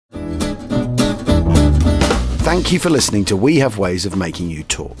Thank you for listening to We Have Ways of Making You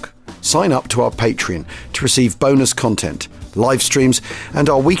Talk. Sign up to our Patreon to receive bonus content, live streams, and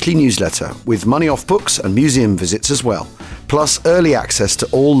our weekly newsletter with money off books and museum visits as well, plus early access to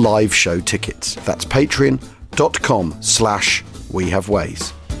all live show tickets. That's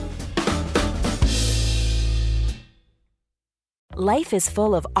patreon.com/wehaveways. Life is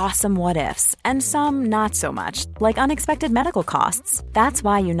full of awesome what-ifs, and some not so much, like unexpected medical costs. That's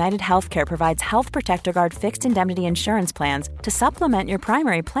why United Healthcare provides Health Protector Guard fixed indemnity insurance plans to supplement your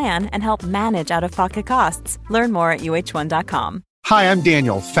primary plan and help manage out-of-pocket costs. Learn more at uh1.com. Hi, I'm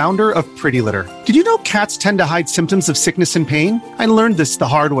Daniel, founder of Pretty Litter. Did you know cats tend to hide symptoms of sickness and pain? I learned this the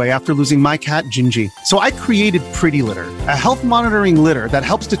hard way after losing my cat, Gingy. So I created Pretty Litter, a health monitoring litter that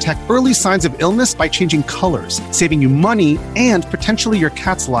helps detect early signs of illness by changing colors, saving you money and potentially your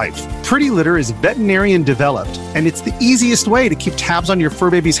cat's life. Pretty Litter is veterinarian developed, and it's the easiest way to keep tabs on your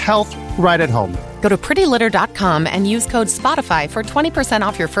fur baby's health right at home. Go to prettylitter.com and use code SPOTIFY for 20%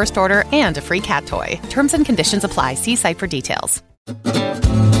 off your first order and a free cat toy. Terms and conditions apply. See site for details.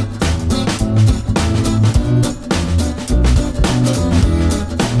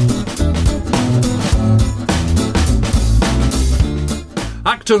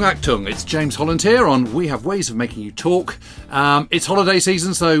 Achtung, Achtung, it's James Holland here on We Have Ways of Making You Talk. It's holiday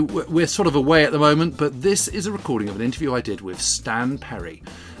season, so we're sort of away at the moment, but this is a recording of an interview I did with Stan Perry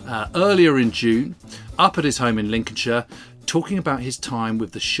earlier in June, up at his home in Lincolnshire, talking about his time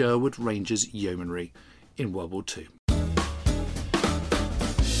with the Sherwood Rangers Yeomanry in World War II.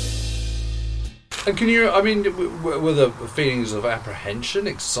 And can you, I mean, were there feelings of apprehension,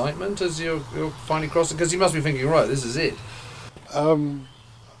 excitement as you're finally crossing? Because you must be thinking, right, this is it. I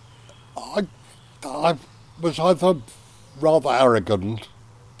was either rather arrogant,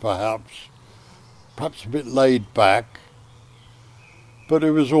 perhaps a bit laid back, but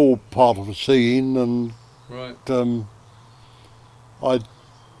it was all part of a scene, and right.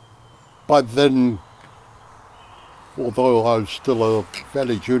 By then, although I was still a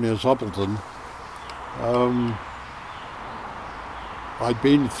fairly junior subaltern, I'd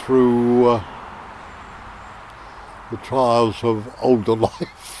been through the trials of older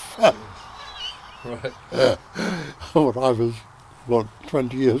life. Right. When I was,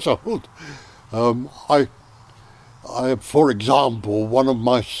 20 years old. I, for example, one of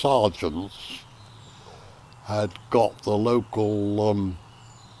my sergeants had got the local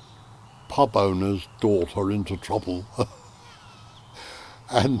pub owner's daughter into trouble.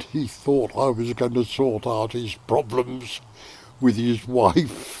 And he thought I was going to sort out his problems with his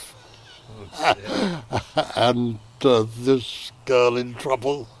wife. Oh, and this girl in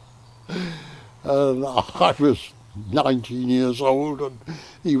trouble. And I was 19 years old and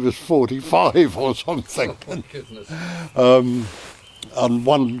he was 45 or something. Oh, my goodness. And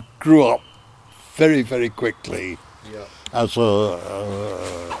one grew up very, very quickly as a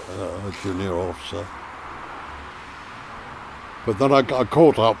junior officer. But then I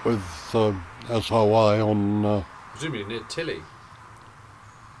caught up with SOI on... presumably near Tilly.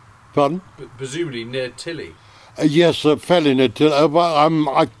 Pardon? Presumably near Tilly. Yes, fairly near Tilly.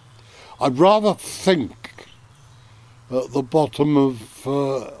 I'd rather think at the bottom of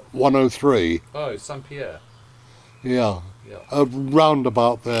 103. Oh, St Pierre. Yeah. Round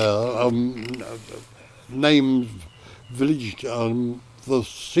about there. Names, village, the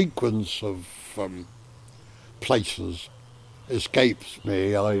sequence of places escapes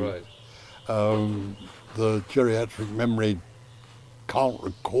me. Right. The geriatric memory can't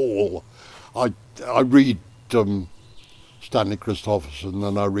recall. I read Stanley Christopherson,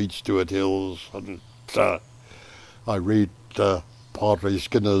 and I read Stuart Hill's, and I read Padre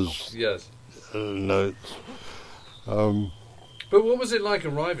Skinner's notes. But what was it like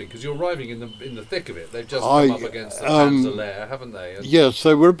arriving? Because you're arriving in the thick of it. They've just come up against the Panzer, haven't they? And yes,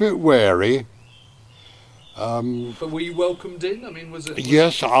 they were a bit wary. But were you welcomed in? I mean, was it?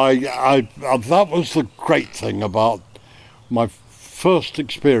 Yes, I that was the great thing about my first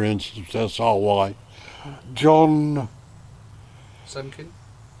experience of SRY. John Semkin?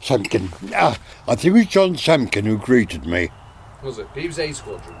 Semkin. I think it was John Semkin who greeted me. Was it? He was A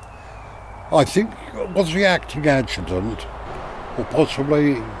Squadron. I think was the acting adjutant, or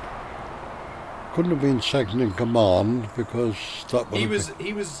possibly couldn't have been second in command because that would he was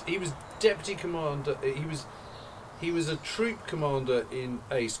deputy commander. He was a troop commander in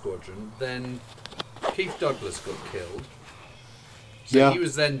A Squadron. Then Keith Douglas got killed. So he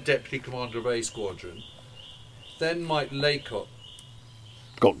was then deputy commander of A Squadron. Then Mike Laycock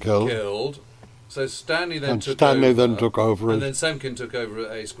got killed. So Stanley then and took Stanley over. then took over. And then Semkin took over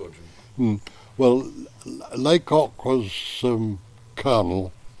at A Squadron. Well, Laycock was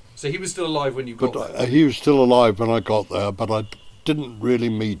colonel. So he was still alive when you got But there? he was still alive when I got there, but I didn't really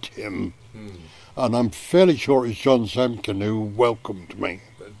meet him. And I'm fairly sure it's John Semken who welcomed me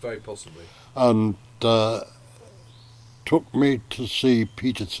Very possibly. and took me to see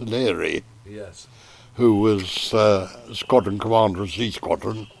Peter Saleri, Yes. who was squadron commander of C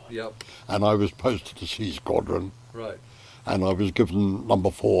Squadron, Yep. and I was posted to C Squadron, Right. and I was given number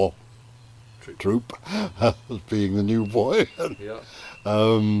 4 troop as being the new boy. Yeah.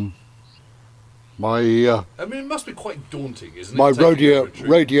 My I mean, it must be quite daunting, isn't it? my taking over a troop?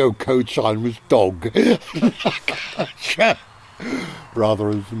 radio code sign was dog. Rather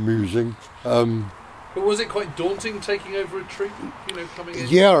amusing. But was it quite daunting taking over a troop? You know, coming in.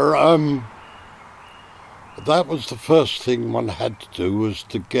 Yeah, that was the first thing one had to do, was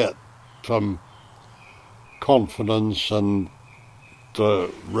to get some confidence and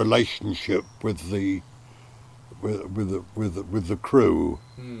relationship with the crew.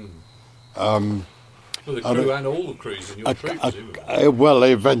 Well, the crew and all the crews in your troop, presumably. Well,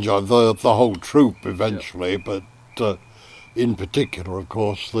 eventually the whole troop eventually, but in particular, of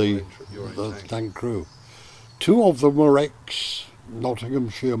course, the tank crew. 2 of them were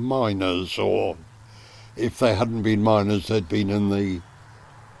ex-Nottinghamshire miners, or if they hadn't been miners, they'd been in the...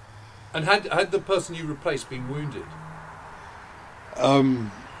 And had the person you replaced been wounded?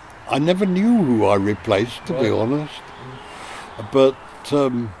 I never knew who I replaced, to be honest. But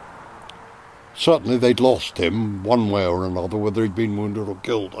certainly they'd lost him one way or another, whether he'd been wounded or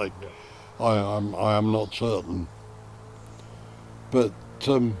killed. I am not certain. But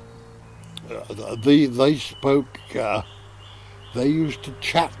they spoke. They used to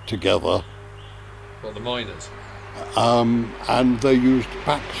chat together. Well, the miners. And they used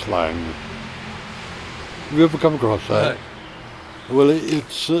back slang. Have you ever come across that? No. Well,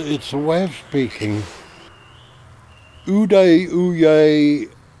 it's a way of speaking. Uday uye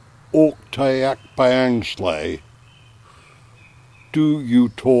orkte akbayangslay. Do you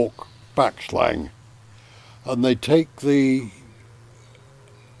talk backslang? And they take the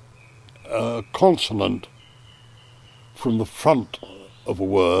consonant from the front of a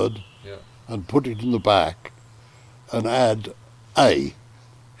word and put it in the back and add a.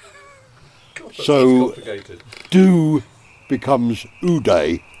 God, So complicated. do becomes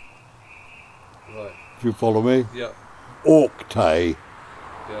uday. Right. If you follow me. Yeah. Orkte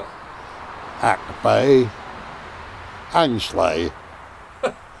Yeah. akbay angslay.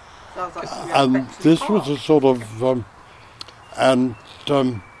 Sounds like something And out of Bexley this Park. was a sort of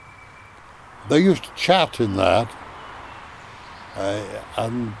they used to chat in that,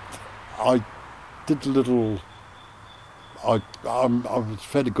 and I did a little. I was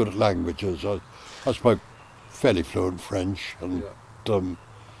fairly good at languages. I spoke fairly fluent French, and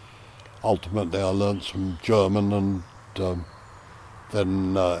ultimately I learnt some German, and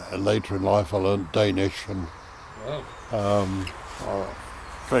then later in life I learnt Danish, and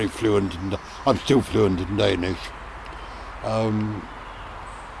very fluent. I'm still fluent in Danish.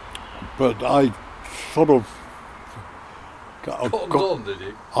 But I sort of Cottoned on, did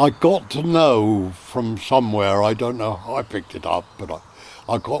you? I got to know from somewhere, I don't know how I picked it up, but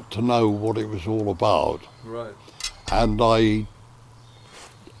I got to know what it was all about. Right. And I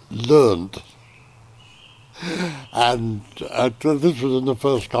learned. And this was in the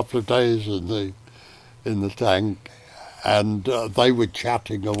first couple of days in the tank, and they were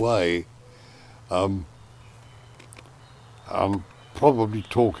chatting away. Probably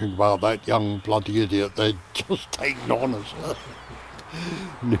talking about that young bloody idiot they'd just taken on as a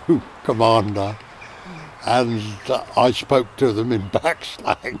new commander. And I spoke to them in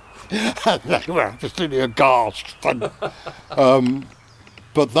backslang, and they were absolutely aghast. And,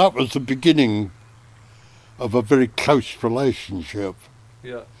 but that was the beginning of a very close relationship,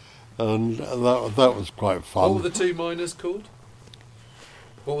 Yeah. and that was quite fun. What were the 2 miners called?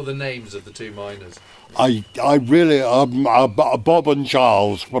 What were the names of the 2 miners? I really Bob and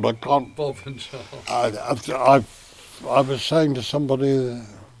Charles, but I can't. Bob and Charles. I was saying to somebody.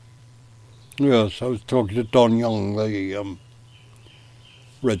 Yes, I was talking to Don Young, the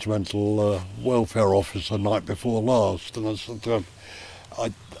regimental welfare officer, night before last, and I said,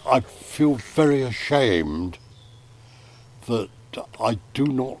 I feel very ashamed that I do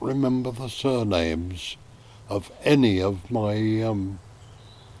not remember the surnames of any of my.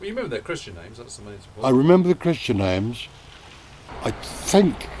 Well, you remember their Christian names, that's the main point. I remember the Christian names. I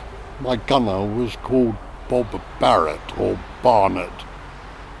think my gunner was called Bob Barrett or Barnett,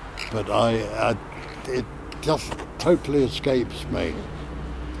 but it just totally escapes me.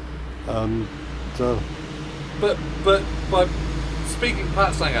 And But by speaking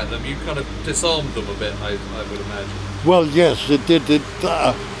Patsang at them, you kind of disarmed them a bit, I would imagine. well, yes, it did.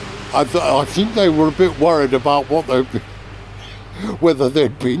 I think they were a bit worried about whether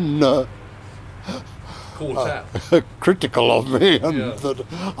they'd been Caught out. critical of me and that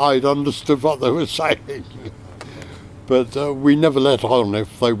I'd understood what they were saying. But we never let on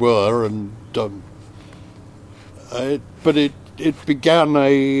if they were, and it began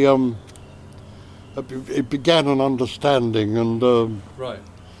it began an understanding and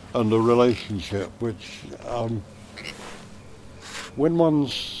and a relationship, which when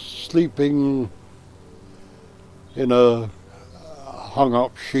one's sleeping in a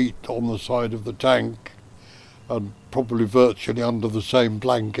hung-up sheet on the side of the tank and probably virtually under the same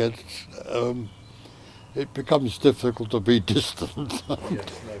blanket, it becomes difficult to be distant.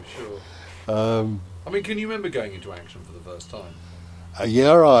 Yes, no, sure. I mean, can you remember going into action for the first time? I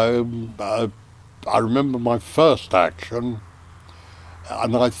remember my first action,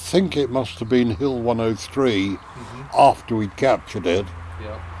 and I think it must have been Hill 103 after we captured it.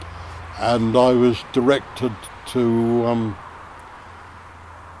 Yeah. And I was directed to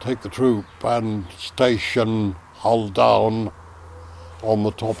take the troop and station hull down on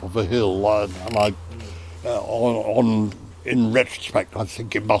the top of a hill, and I, in retrospect, I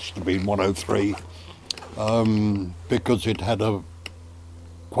think it must have been 103, because it had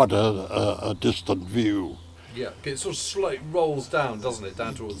quite a distant view. Yeah, it sort of rolls down, doesn't it,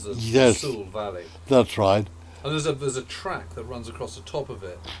 down towards the Soule Valley. That's right. And there's a track that runs across the top of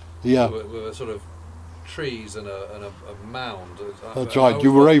it. Yeah. With sort of trees and a mound. That's right.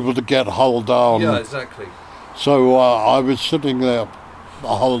 You were able to get hull down. Yeah, exactly. So I was sitting there,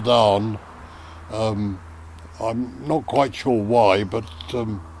 hull down. I'm not quite sure why, but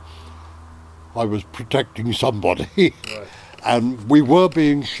I was protecting somebody. Right. And we were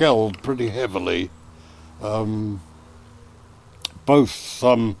being shelled pretty heavily. Both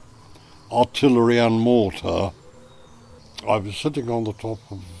artillery and mortar. I was sitting on the top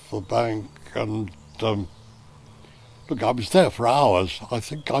of the bank and look, I was there for hours. I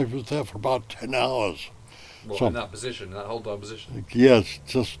think I was there for about 10 hours. Well, in that position, in that hold down position? Yes,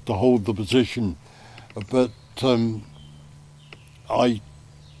 just to hold the position. But I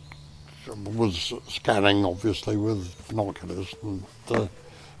was scanning, obviously, with binoculars and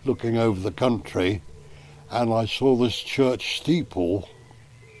looking over the country, and I saw this church steeple,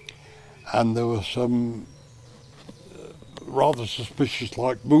 and there were some rather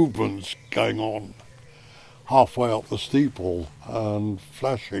suspicious-like movements going on halfway up the steeple and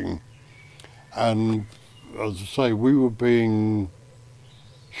flashing. And as I say, we were being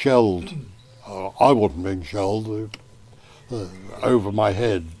shelled. I wasn't being shelled over my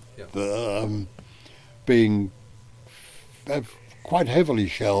head, being quite heavily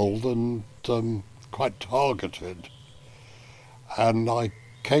shelled and quite targeted. And I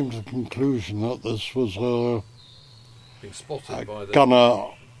came to the conclusion that this was being spotted by the gunner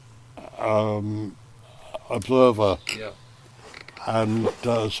observer. Yeah. And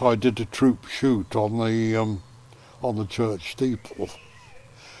so I did a troop shoot on the church steeple.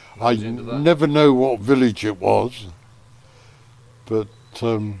 I never know what village it was, but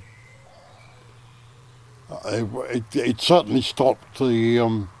it certainly stopped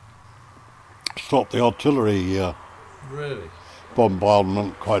the artillery really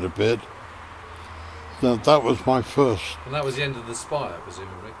bombardment quite a bit. That was my first. And that was the end of the spire,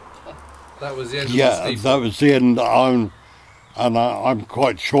 presumably. That was the end of the steeple. Yeah, that was the end. I'm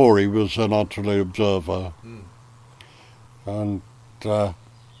quite sure he was an artillery observer. And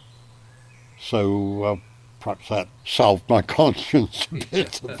so perhaps that salved my conscience a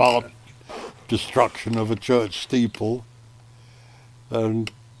bit about destruction of a church steeple. And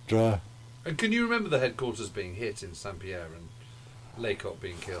can you remember the headquarters being hit in Saint-Pierre and Laycock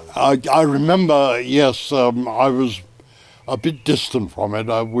being killed? I remember, yes. I was a bit distant from it.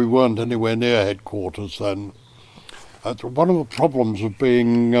 We weren't anywhere near headquarters then. One of the problems of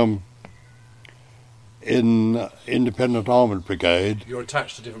being in Independent Armoured Brigade... You're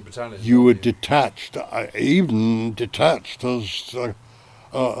attached to different battalions. You were detached, even detached as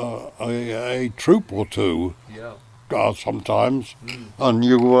a troop or two. Yeah. Sometimes. And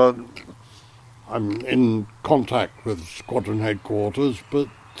you were... I'm in contact with squadron headquarters, but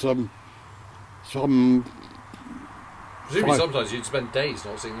some... Presumably sometimes you'd spend days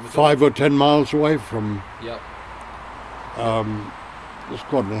not seeing them at all. 5 or 10 miles away from... Yeah. The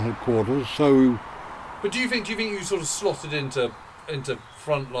squadron headquarters, so... But do you think you sort of slotted into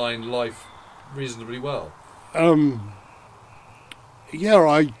frontline life reasonably well? Yeah,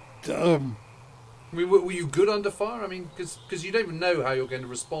 I mean, were you good under fire? I mean, because you don't even know how you're going to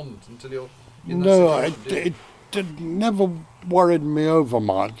respond until you're in that situation. No, it never worried me over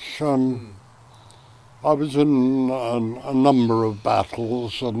much. I was in a number of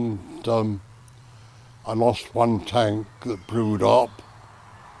battles, and I lost one tank that brewed up.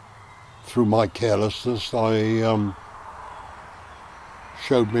 Through my carelessness, I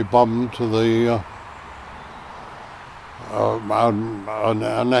showed me bum to the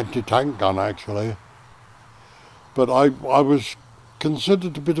an anti-tank gun, actually. But I was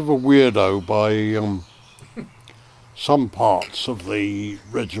considered a bit of a weirdo by some parts of the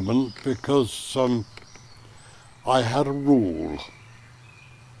regiment, because I had a rule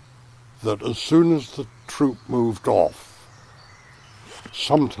that as soon as the troop moved off,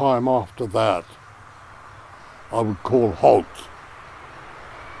 sometime after that, I would call halt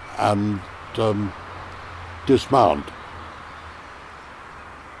and dismount.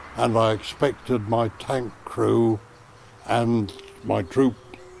 And I expected my tank crew and my troop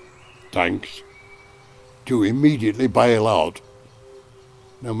tanks to immediately bail out,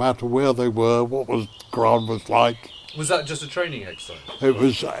 no matter where they were, what the ground was like. Was that just a training exercise?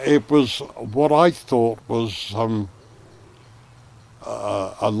 It was what I thought was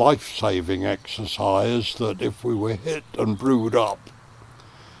a life-saving exercise, that if we were hit and brewed up,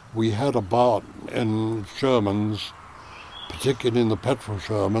 we had about, in Shermans, particularly in the petrol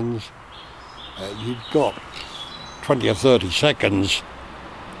Shermans, you'd got 20 or 30 seconds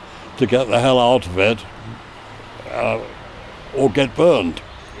to get the hell out of it, or get burned.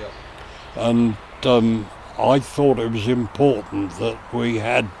 Yep. And I thought it was important that we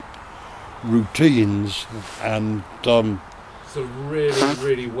had routines and So really,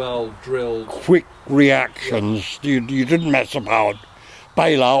 really well drilled. quick reactions. You didn't mess about.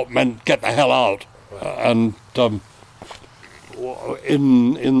 Bail out meant get the hell out. And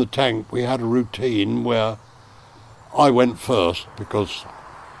in the tank we had a routine where I went first, because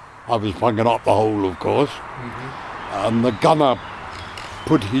I was bunging up the hole, of course. Mm-hmm. And the gunner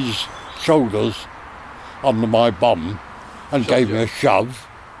put his shoulders under my bum and gave me a shove.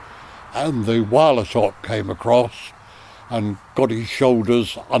 And the wireless op came across and got his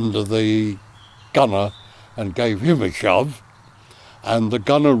shoulders under the gunner and gave him a shove. And the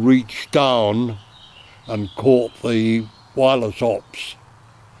gunner reached down and caught the wireless op's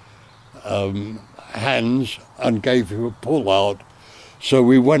hands and gave him a pull out. So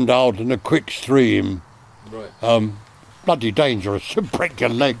we went out in a quick stream. Right. Bloody dangerous to break your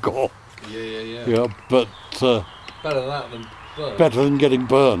leg off. Yeah. But Better that than burn. better than getting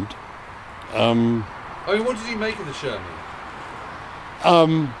burned. I mean, what did you make of the Sherman?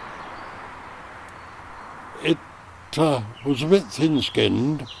 It was a bit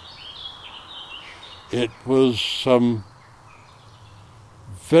thin-skinned. It was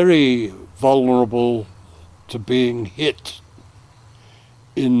very vulnerable to being hit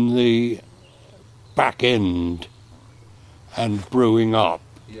in the back end and brewing up.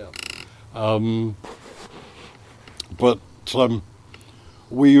 Yeah. But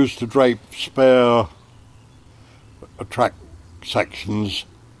we used to drape spare track sections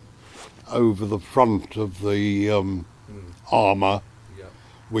over the front of the armour, Yeah.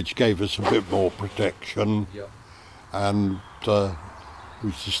 which gave us a bit more protection. Yeah. And we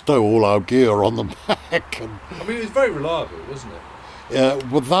used to stow all our gear on the back. And, I mean, it was very reliable, wasn't it?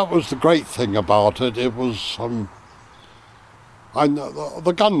 well, that was the great thing about it. It was the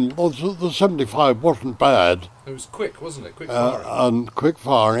gun, the 75 wasn't bad. It was quick, wasn't it? Quick firing. And quick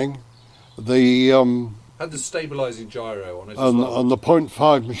firing. The Had the stabilising gyro on it as well. and the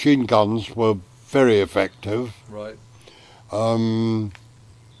 .5 machine guns were very effective. Right.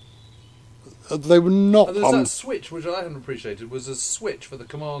 They were not. And there's that switch, which I hadn't appreciated, was a switch for the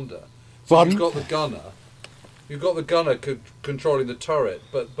commander. So Pardon? you've got the gunner controlling the turret,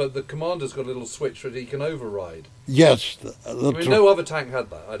 but the commander's got a little switch that he can override. Yes. I mean, no other tank had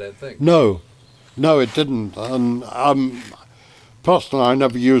that, I don't think. No, it didn't. And personally, I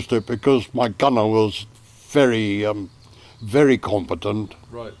never used it because my gunner was very, very competent,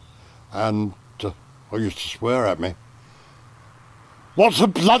 Right. and I used to swear at me. What's the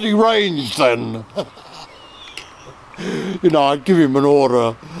bloody range then? I'd give him an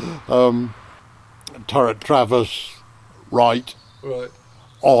order, turret traverse right,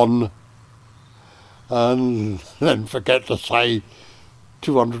 on, and then forget to say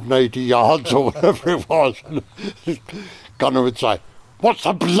 280 yards or whatever it was. Gunner would say, what's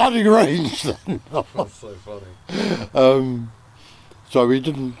the bloody range then? That's so funny. So he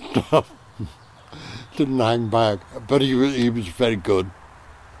didn't hang back, but he was very good.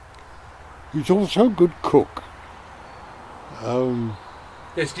 He's also a good cook.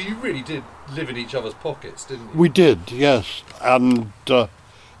 Yes, you really did live in each other's pockets, didn't you? We did, yes, and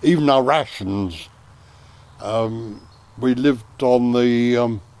even our rations. We lived on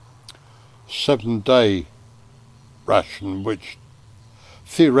the 7-day ration, which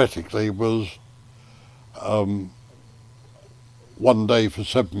theoretically was 1 day for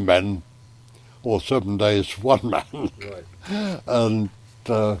 7 men, or 7 days for 1 man. Right. And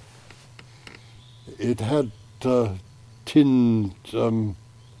it had tinned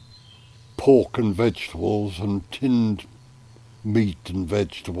pork and vegetables and tinned meat and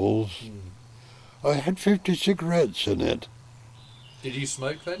vegetables. I had 50 cigarettes in it. Did you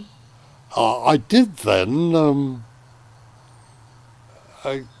smoke then? I did then.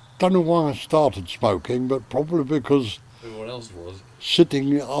 I don't know why I started smoking, but probably because Everyone else was.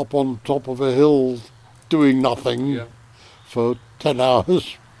 sitting up on top of a hill doing nothing Yeah. for 10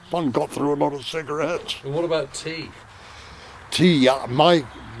 hours, one got through a lot of cigarettes. And what about tea? Tea, my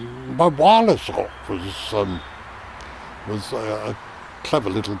wireless op was a clever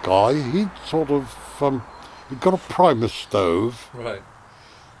little guy. He'd sort of, he'd got a Primus stove, Right.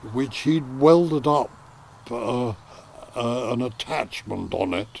 which he'd welded up an attachment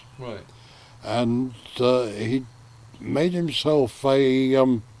on it, Right. and he'd made himself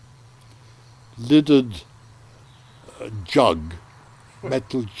a lidded jug,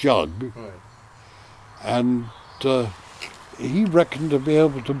 metal jug, Right. and he reckoned to be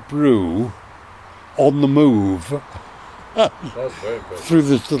able to brew on the move That's very impressive. through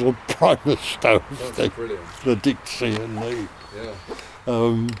this little Primus stove That's thing, brilliant. the Dixie and the... Yeah.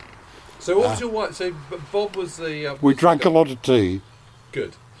 So what was your wife? So Bob was the. We was drank the a lot of tea.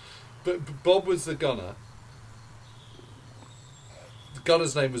 Good. But Bob was the gunner. The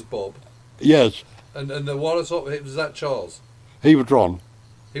gunner's name was Bob. Yes, And the wireless op, was that Charles? he was Ron.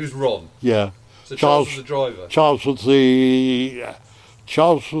 He was Ron. Yeah. So Charles was the driver. Charles was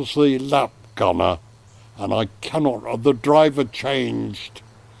the lap gunner, and I cannot. The driver changed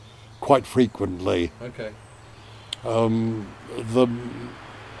quite frequently. Okay. The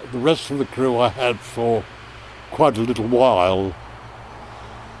rest of the crew I had for quite a little while,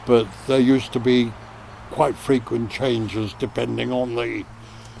 but there used to be quite frequent changes depending on the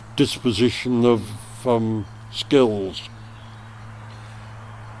disposition of skills.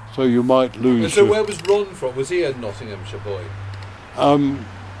 So you might lose. And so where was Ron from? Was he a Nottinghamshire boy?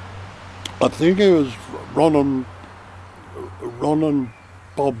 I think it was Ron and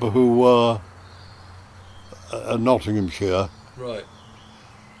Bob who were Nottinghamshire, Right.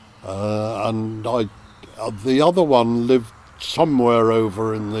 and the other one lived somewhere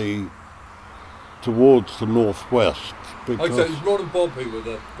over towards the northwest. Oh, Because so it was Ron and Bob who were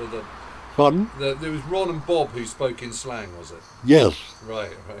the Pardon? there was Ron and Bob who spoke in slang, was it? Yes,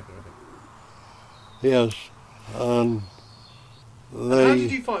 Right. yes, and And how did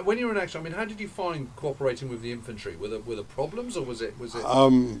they. you find when you were in action? I mean, how did you find cooperating with the infantry? Were there problems, or was it? Because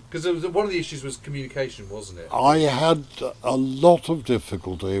one of the issues was communication, wasn't it? I had a lot of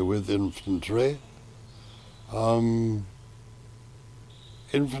difficulty with infantry.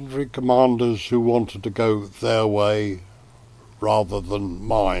 Infantry commanders who wanted to go their way rather than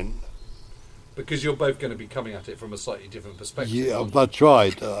mine. Because you're both going to be coming at it from a slightly different perspective. Yeah, aren't you? that's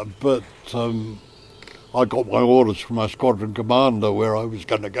right. But I got my orders from my squadron commander where I was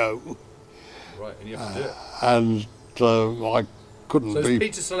going to go, Right, and you have to do it. and I couldn't So be.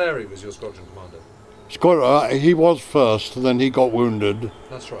 Peter Saleri was your squadron commander. He was first, and then he got wounded,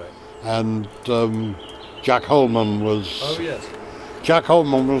 That's right. and Jack Holman was. Oh yes. Jack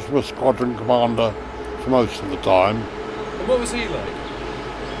Holman was my squadron commander for most of the time. And what was he like?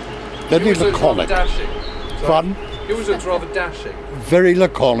 Then he was rather laconic. dashing. Fun, He was rather dashing. very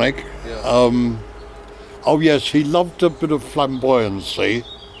laconic. Yeah. Oh yes, he loved a bit of flamboyancy.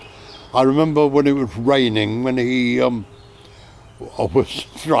 I remember when it was raining, when he was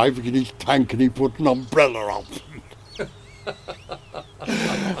driving in his tank and he put an umbrella up.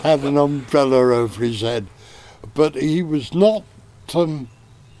 Had an umbrella over his head. But he was not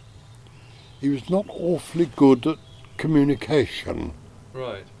awfully good at communication.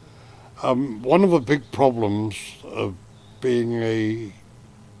 Right. One of the big problems of being a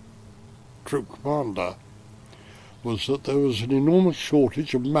troop commander was that there was an enormous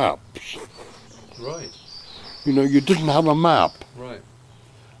shortage of maps. Right. You know, you didn't have a map, Right.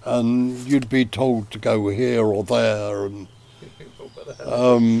 and you'd be told to go here or there, and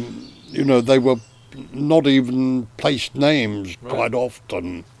you know, they were not even place names Right. quite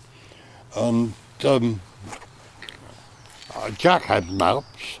often. And Jack had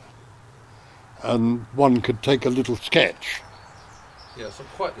maps, and one could take a little sketch, Yeah, it's not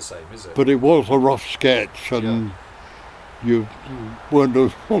quite the same, is it? but it was a rough sketch, and you weren't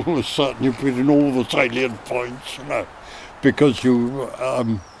almost certain you put in all the salient points, you know, because we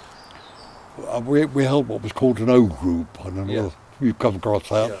held what was called an O group. I don't know Yeah. if you've come across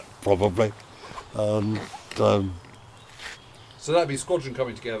that. Yeah. probably. And So that'd be squadron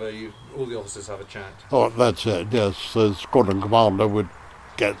coming together, all the officers have a chat. oh, that's it, yes. The squadron commander would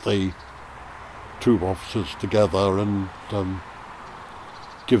get the troop officers together and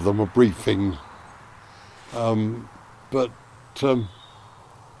give them a briefing. But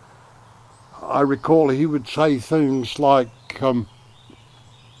I recall he would say things like,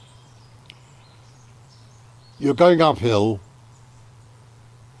 you're going uphill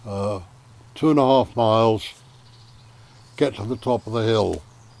 2.5 miles, get to the top of the hill.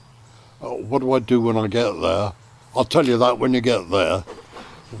 What do I do when I get there? I'll tell you that when you get there,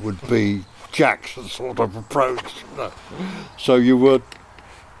 would be Jack's sort of approach. So you were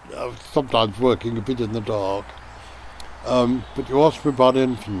sometimes working a bit in the dark. But you asked me about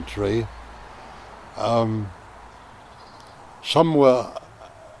infantry. Some were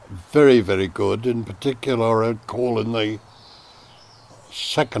very, very good. In particular, I'd call in the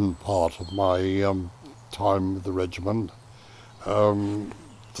second part of my time with the regiment,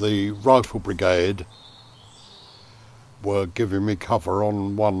 the Rifle Brigade were giving me cover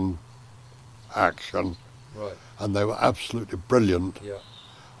on one action. Right. And they were absolutely brilliant. Yeah.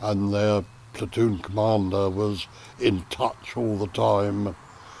 And their platoon commander was in touch all the time.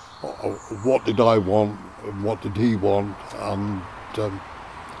 What did I want and what did he want? And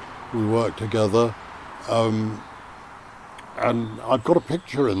we worked together. And I've got a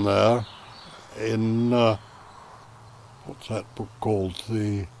picture in there in, what's that book called?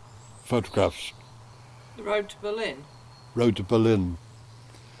 The photographs. The Road to Berlin. Road to Berlin.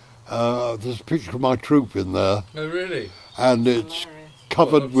 There's a picture of my troop in there. Oh, really? And it's Hilarious.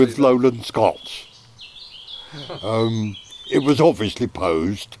 covered with Lowland Scots. It was obviously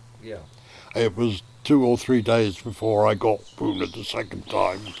posed. Yeah. It was 2 or 3 days before I got wounded the second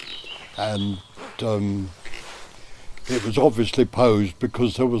time. And it was obviously posed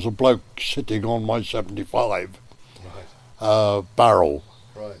because there was a bloke sitting on my 75 barrel.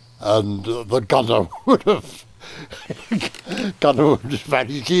 Right. And the gunner would have had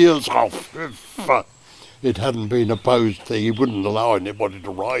his ears off if it hadn't been opposed. He wouldn't allow anybody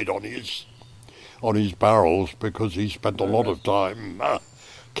to ride on his barrels because he spent a lot of time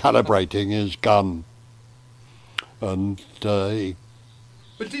calibrating his gun. And he...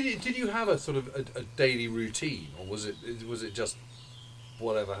 But did you have a sort of a daily routine, or was it just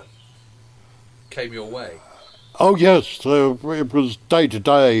whatever came your way? Oh yes, it was day to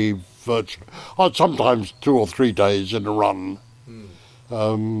day. Sometimes 2 or 3 days in a run.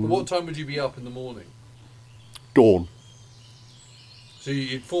 What time would you be up in the morning? Dawn. So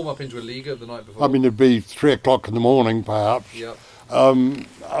you'd form up into a Liga the night before? I mean, it'd be 3 o'clock in the morning, perhaps. Yep.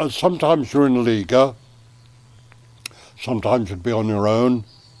 Sometimes you're in a Liga. Sometimes you'd be on your own.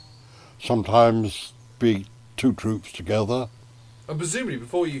 Sometimes be 2 troops together. And presumably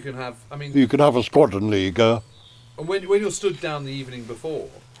before you can have, I mean... You could have a squadron Liga. And when you're stood down the evening before,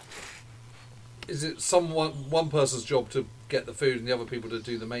 is it one person's job to get the food and the other people to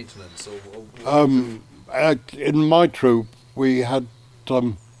do the maintenance? In my troop, we had...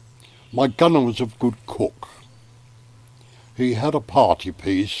 my gunner was a good cook. He had a party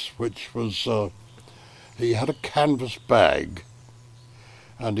piece, which was... he had a canvas bag,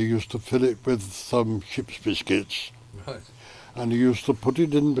 and he used to fill it with some ship's biscuits. Right. And he used to put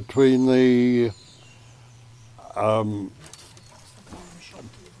it in between the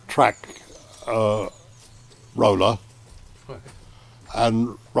track roller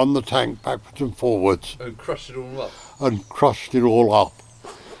and run the tank backwards and forwards. And crushed it all up. And crushed it all up.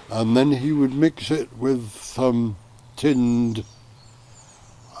 And then he would mix it with some tinned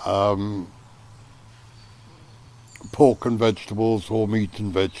pork and vegetables or meat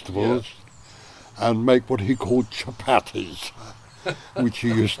and vegetables, and make what he called chapatis, which he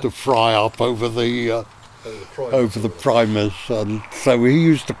used to fry up over the primers. And so he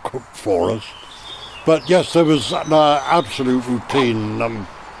used to cook for us. But yes, there was an absolute routine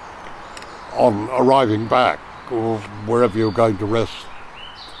on arriving back or wherever you're going to rest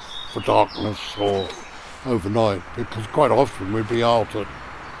for darkness or overnight, because quite often we'd be out at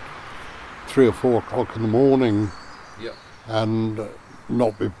 3 or 4 o'clock in the morning and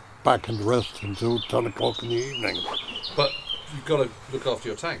not be back into rest until 10 o'clock in the evening. But you've got to look after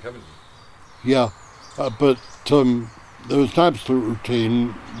your tank, haven't you? Yeah, but there was an absolute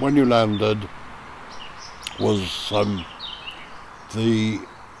routine. When you landed was the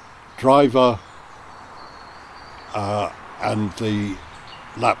driver and the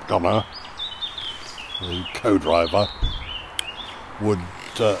lap gunner, the co-driver, would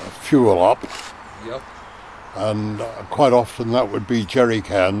fuel up. Yep. And quite often that would be jerry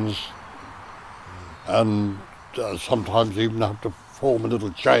cans, and sometimes even have to form a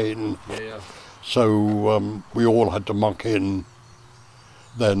little chain. Yeah. So we all had to muck in.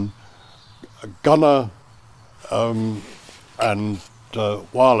 Then a gunner and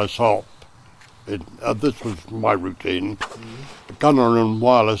wireless op. This was my routine. A gunner and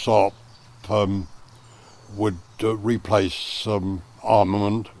wireless op would replace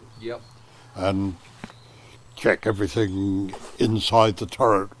armament. Yep. And check everything inside the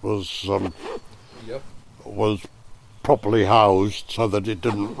turret was properly housed so that it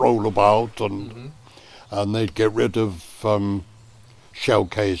didn't roll about, and they'd get rid of shell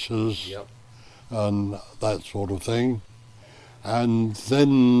cases and that sort of thing. And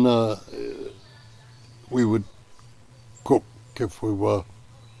then we would cook, if we were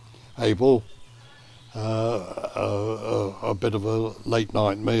able, a bit of a late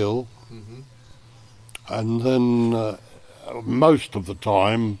night meal. And then most of the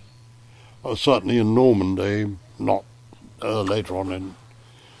time, certainly in Normandy, not later on in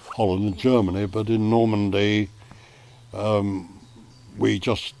Holland and Germany, but in Normandy, we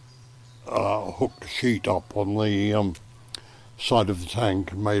just hooked a sheet up on the side of the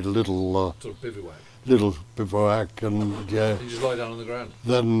tank and made a little Sort of bivouac. Little bivouac, and You just lie down on the ground.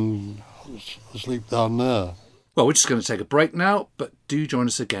 then sleep down there. Well, we're just going to take a break now, but do join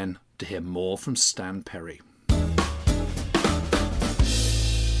us again to hear more from Stan Perry.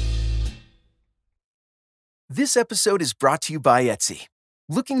 This episode is brought to you by Etsy.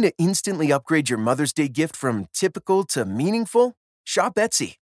 Looking to instantly upgrade your Mother's Day gift from typical to meaningful? Shop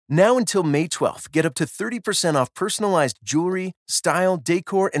Etsy. Now until May 12th, get up to 30% off personalized jewelry, style,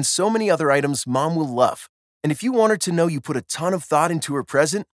 decor, and so many other items Mom will love. And if you want her to know you put a ton of thought into her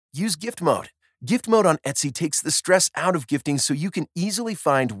present, use Gift Mode. Gift Mode on Etsy takes the stress out of gifting so you can easily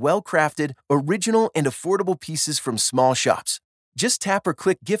find well-crafted, original, and affordable pieces from small shops. Just tap or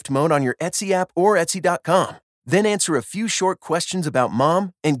click Gift Mode on your Etsy app or Etsy.com. Then answer a few short questions about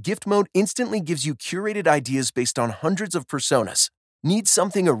Mom, and Gift Mode instantly gives you curated ideas based on hundreds of personas. Need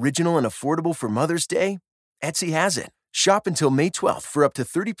something original and affordable for Mother's Day? Etsy has it. Shop until May 12th for up to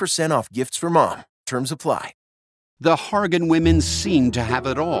 30% off gifts for Mom. Terms apply. The Hargan women seemed to have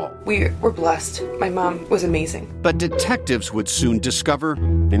it all. We were blessed. My mom was amazing. But detectives would soon discover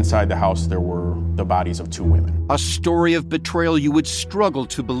inside the house there were the bodies of 2 women. A story of betrayal you would struggle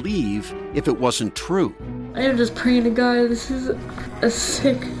to believe if it wasn't true. I am just praying to God, this is a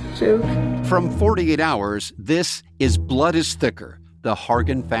sick joke. From 48 Hours, this is Blood is Thicker, the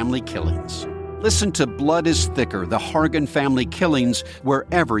Hargan Family Killings. Listen to Blood is Thicker, the Hargan Family Killings,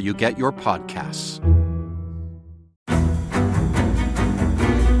 wherever you get your podcasts.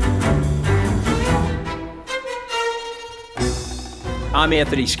 I'm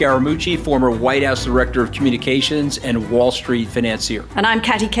Anthony Scaramucci, former White House Director of Communications and Wall Street financier. And I'm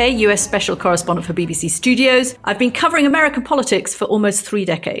Katty Kay, US Special Correspondent for BBC Studios. I've been covering American politics for almost 3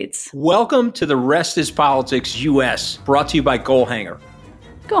 decades. Welcome to The Rest is Politics US, brought to you by Goalhanger.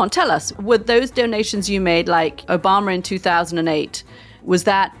 Go on, tell us, were those donations you made, like Obama in 2008, was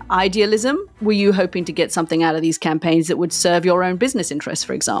that idealism? Were you hoping to get something out of these campaigns that would serve your own business interests,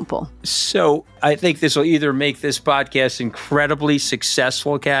 for example? So I think this will either make this podcast incredibly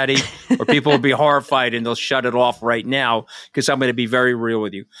successful, Katty, or people will be horrified and they'll shut it off right now because I'm going to be very real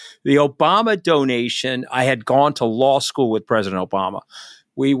with you. The Obama donation, I had gone to law school with President Obama.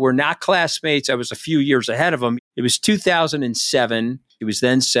 We were not classmates. I was a few years ahead of him. It was 2007. He was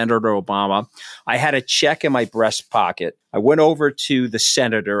then Senator Obama. I had a check in my breast pocket. I went over to the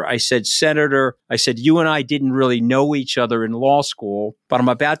senator. I said, Senator, you and I didn't really know each other in law school, but I'm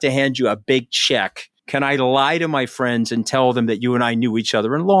about to hand you a big check. Can I lie to my friends and tell them that you and I knew each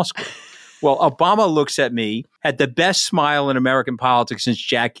other in law school? Well, Obama looks at me, had the best smile in American politics since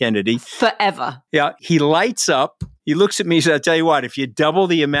Jack Kennedy. Forever. Yeah, he lights up. He looks at me and says, I'll tell you what, if you double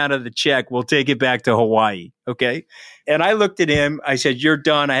the amount of the check, we'll take it back to Hawaii. Okay. And I looked at him. I said, you're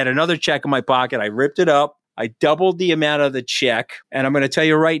done. I had another check in my pocket. I ripped it up. I doubled the amount of the check. And I'm going to tell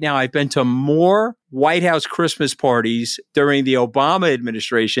you right now, I've been to more White House Christmas parties during the Obama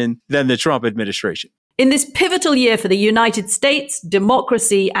administration than the Trump administration. In this pivotal year for the United States,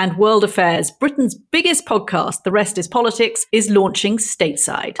 democracy, and world affairs, Britain's biggest podcast, The Rest is Politics, is launching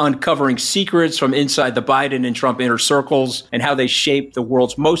stateside. Uncovering secrets from inside the Biden and Trump inner circles and how they shape the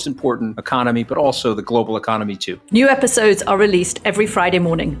world's most important economy, but also the global economy too. New episodes are released every Friday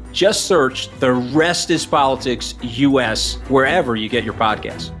morning. Just search The Rest is Politics US wherever you get your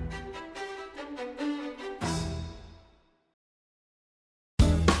podcasts.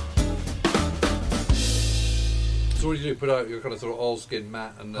 So what did you do? Put out your kind of sort of oilskin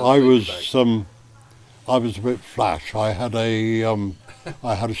mat and I was a bit flash. I had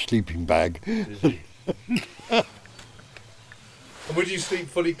a sleeping bag. And would you sleep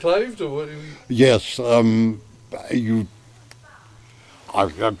fully clothed, or what? Yes, I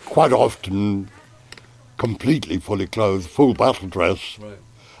quite often completely fully clothed, full battle dress.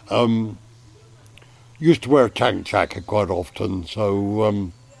 Right. Used to wear a tank jacket quite often,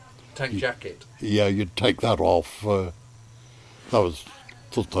 so... tank jacket? Yeah, you'd take that off. That was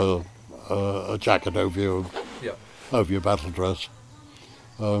just a jacket over your battle dress.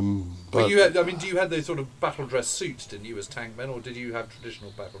 But you had, do you have those sort of battle dress suits, didn't you, as tank men, or did you have traditional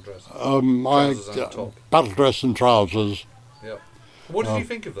battle dress? Trousers on top? Battle dress and trousers. Yeah. What did you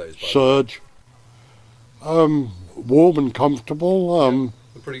think of those? Serge. Warm and comfortable.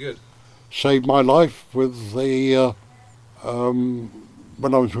 They're pretty good. Saved my life with the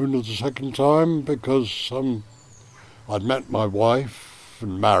when I was wounded the second time, because I'd met my wife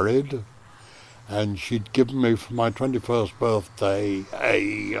and married, and she'd given me for my 21st birthday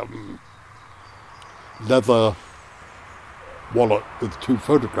a leather wallet with 2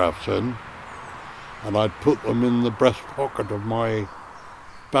 photographs in, and I'd put them in the breast pocket of my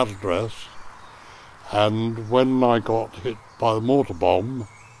battle dress, and when I got hit by the mortar bomb,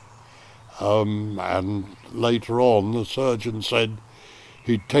 and later on the surgeon said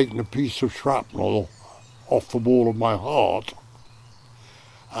he'd taken a piece of shrapnel off the wall of my heart,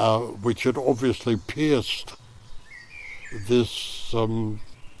 which had obviously pierced this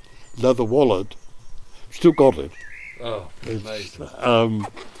leather wallet. Still got it. Oh, amazing.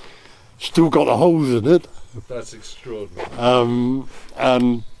 Still got the holes in it. That's extraordinary.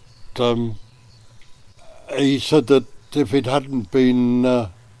 And he said that if it hadn't been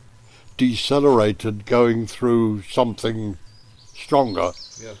decelerated going through something stronger,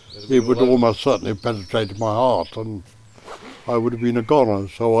 it would almost certainly have penetrated my heart, and I would have been a goner.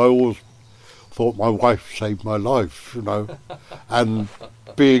 So I always thought my wife saved my life, you know, and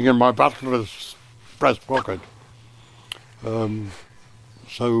being in my battle breast pocket.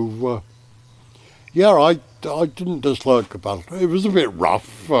 Yeah, I didn't dislike the battle. It was a bit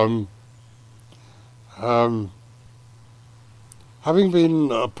rough. Having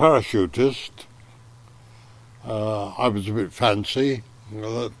been a parachutist, I was a bit fancy.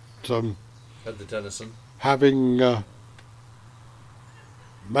 At the Denison. Having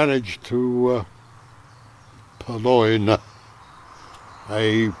managed to purloin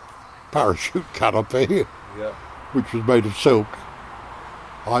a parachute canopy, which was made of silk,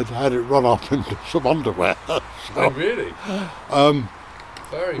 I'd had it run up into some underwear. So, oh, really?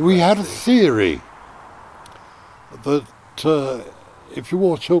 We had a theory that if you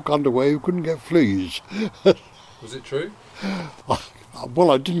wore silk underwear, you couldn't get fleas. Was it true?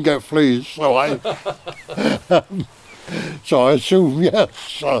 Well, I didn't get fleas, so I assume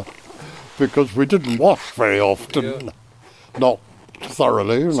yes, because we didn't wash very often, not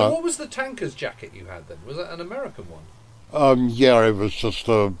thoroughly. You know. So what was the tanker's jacket you had then? Was that an American one? Yeah, it was just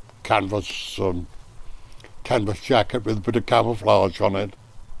a canvas jacket with a bit of camouflage on it.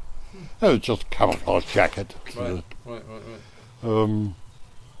 It was just a camouflage jacket. Right.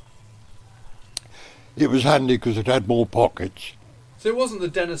 It was handy because it had more pockets. So it wasn't the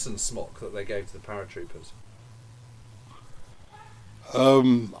Denison smock that they gave to the paratroopers?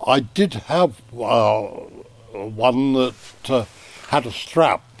 I did have one that had a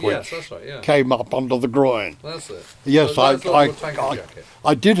strap which came up under the groin. That's it. Yes, so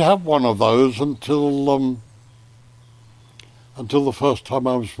I did have one of those until the first time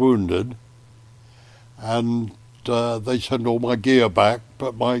I was wounded, and they sent all my gear back,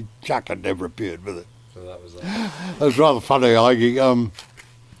 but my jacket never appeared with it. So that was that. It was rather funny.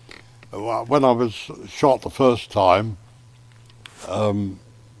 When I was shot the first time, I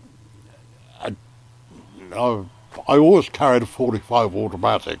always carried a .45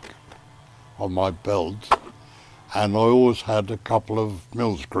 automatic on my belt, and I always had a couple of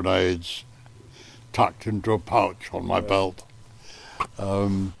Mills grenades tucked into a pouch on my belt.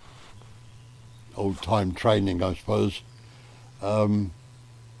 Old-time training, I suppose.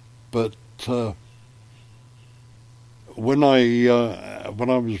 But when I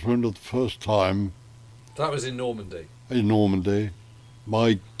was wounded the first time, that was in Normandy. In Normandy,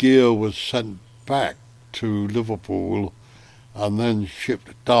 my gear was sent back to Liverpool and then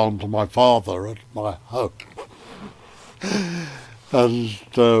shipped down to my father at my home. And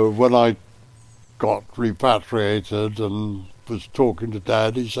when I got repatriated and was talking to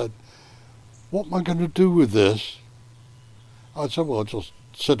Dad, he said, "What am I going to do with this?" I said, "Well, just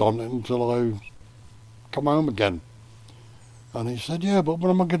sit on it until I come home again." And he said, "Yeah, but what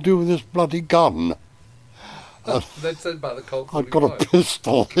am I going to do with this bloody gun?" They said about the Colt 45. I've got a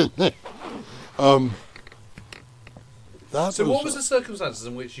pistol in it. So what was the circumstances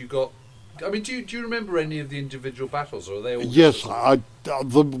in which you got I mean, do you remember any of the individual battles, or are they all? Yes, the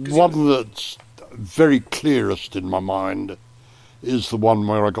one that's very clearest in my mind is the one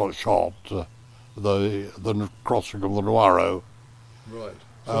where I got shot, the crossing of the Noireau. Right.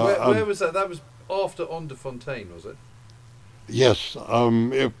 So where was that? That was after Onderfontaine, was it? Yes.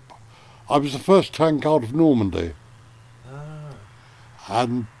 I was the first tank out of Normandy.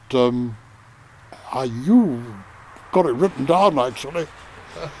 And you got it written down, actually.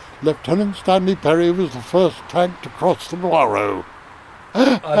 Lieutenant Stanley Perry was the first tank to cross the Noireau.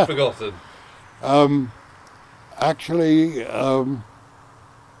 I'd forgotten. Actually,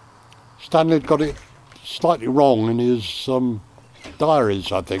 Stanley had got it slightly wrong in his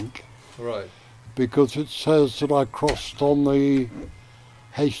diaries, I think. Right. Because it says that I crossed on the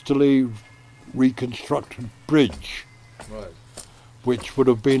hastily reconstructed bridge. Right. Which would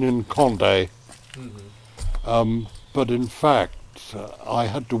have been in Condé. Mm-hmm. But in fact, I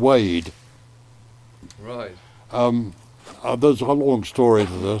had to wade. Right. There's a long story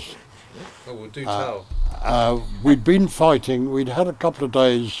to this. Oh, well, do tell. We'd been fighting. We'd had a couple of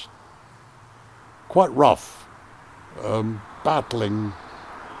days quite rough, battling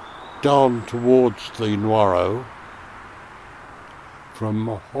down towards the Noireau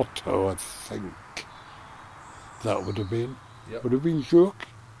from Hotto, I think that would have been. Yep. Would have been Jurk.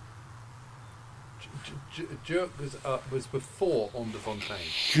 Jurk was before Onderfontaine.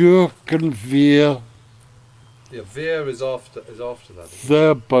 Jurk and Veer. Yeah, Veer is after that.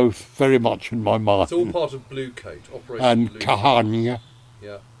 They're both very much in my mind. It's all part of Blue Coat, Operation and Blue Cahagnes.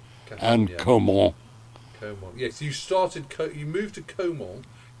 Yeah. And Caumont. Caumont. Yes, you moved to Caumont.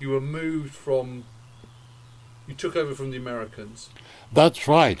 You were moved from. You took over from the Americans. That's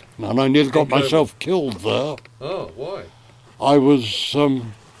right, and I nearly got myself killed there. Oh, why? I was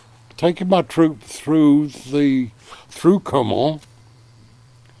taking my troop through Caumont,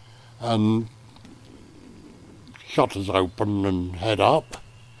 and shutters open and head up,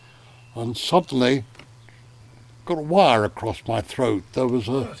 and suddenly got a wire across my throat. There was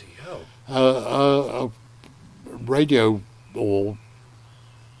a radio or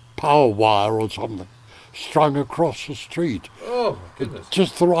power wire or something strung across the street. Oh, my goodness.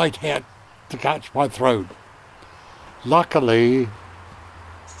 Just the right hit to catch my throat. Luckily,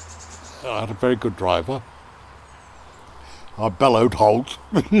 I had a very good driver. I bellowed halt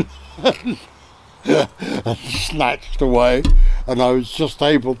and snatched away, and I was just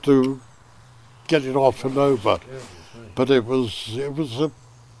able to get it off and over. But it was a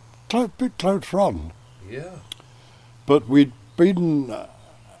bit close run. Yeah. But we'd been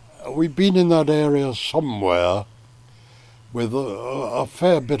in that area somewhere with a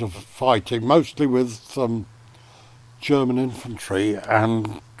fair bit of fighting, mostly with German infantry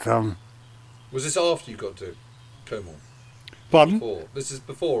and. Was this after you got to Caumont? Pardon? Before. This is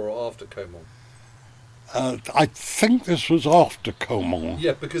before or after Caumont? I think this was after Caumont.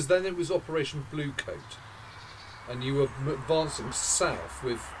 Yeah, because then it was Operation Blue Coat, and you were advancing south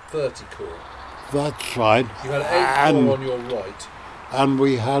with 30 Corps. That's right. You had 8 Corps on your right. And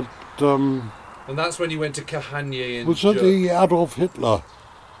we had... and that's when you went to Cahagnes and... Was it the Adolf Hitler?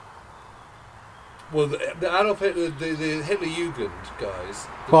 Well, the Adolf Hitler, the Hitler Jugend guys...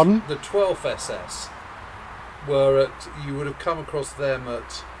 Pardon? The 12th SS were at... You would have come across them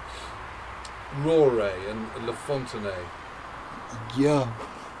at Roré and Le Fontenay. Yeah.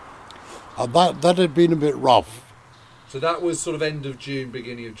 That had been a bit rough. So that was sort of end of June,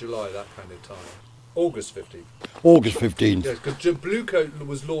 beginning of July, that kind of time. August 15th. August 15th. Yes, because Blue Coat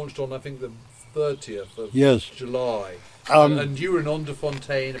was launched on, I think, the 30th of July. And you were in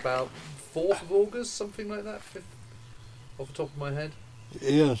Onderfontaine about 4th of August, something like that, 5th, off the top of my head.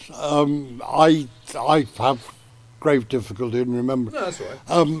 Yes. I have grave difficulty in remembering. No, that's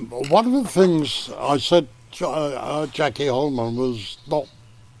all right. One of the things I said Jackie Holman was not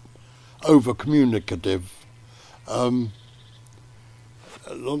over-communicative.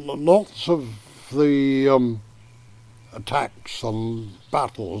 Lots of the attacks and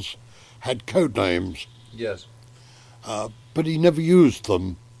battles had code names. Yes. But he never used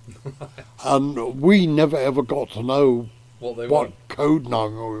them. And we never ever got to know what code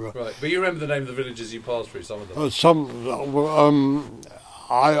name we were. Right, but you remember the name of the villages you passed through, some of them?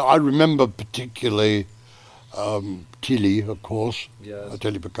 I remember particularly Tilly, of course, yes.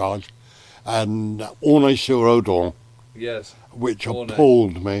 Tilly-Bocage, and Aulnay-sur-Odon, yes. which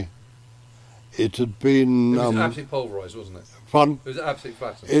appalled me. It had been... It was absolutely pulverised, wasn't it? Fun. It was absolutely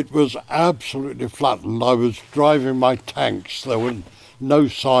flattened. It was absolutely flattened. I was driving my tanks. There were no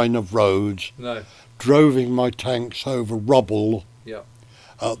sign of roads. No. Driving my tanks over rubble. Yeah.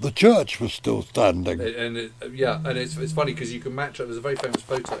 The church was still standing. And it's funny because you can match up. There's a very famous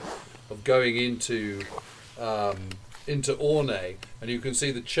photo of going into Ornay, and you can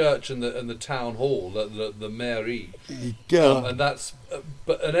see the church and the town hall, the mairie. Yeah. And that's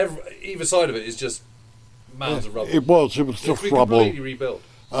either side of it is just mounds of rubble. It was just rubble. Completely rebuilt.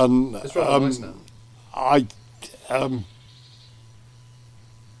 And it's rather nice now.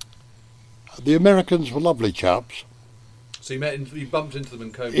 The Americans were lovely chaps. So you bumped into them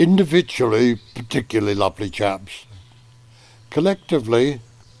in Como? Individually, particularly lovely chaps. Collectively,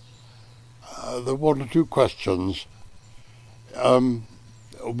 there were one or two questions.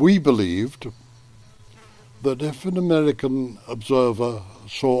 We believed that if an American observer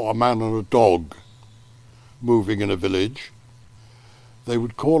saw a man and a dog moving in a village, they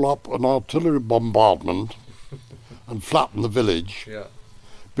would call up an artillery bombardment and flatten the village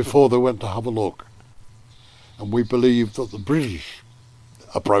before they went to have a look. And we believed that the British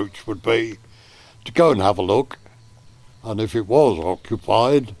approach would be to go and have a look, and if it was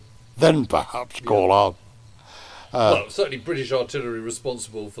occupied, then perhaps call out. Well, certainly British artillery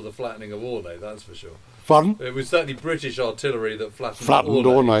responsible for the flattening of Ornay, that's for sure. Fun? It was certainly British artillery that flattened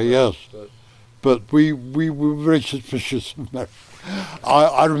Ornay, yes. But we were very suspicious of them.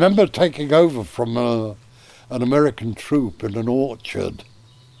 I remember taking over from an American troop in an orchard.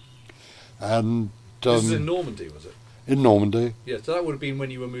 And this is in Normandy, was it? In Normandy. Yeah, so that would have been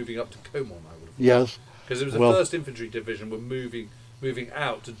when you were moving up to Caumont, I would have thought. Yes. Because it was the 1st Infantry Division were moving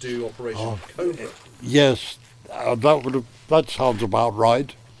out to do Operation Cobra. Yes, that sounds about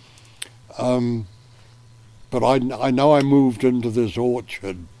right. But I know I moved into this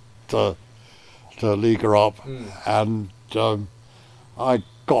orchard to leaguer up, and I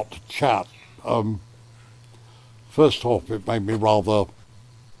got to chat. First off, it made me rather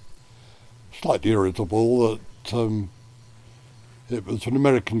slightly irritable that it was an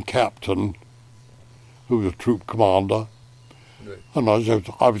American captain who was a troop commander, and I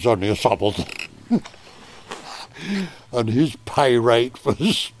was only a subaltern. And his pay rate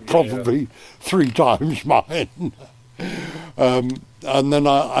was probably 3 times mine. And then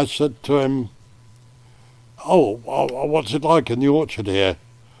I said to him, oh, what's it like in the orchard here?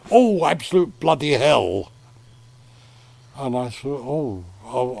 Oh, absolute bloody hell. And I said, oh,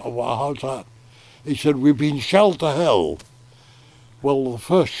 how's that? He said, we've been shelled to hell. Well, the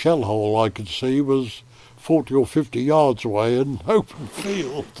first shell hole I could see was 40 or 50 yards away in an open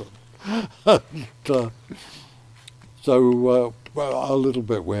field. And, so, a little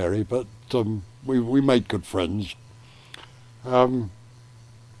bit wary, but we made good friends. But as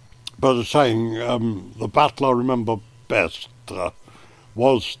I was saying, the battle I remember best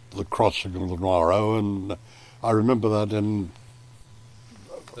was the crossing of the Noireau, and I remember that in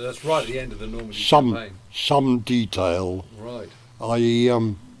that's right at the end of the Normandy campaign. Some detail. Right.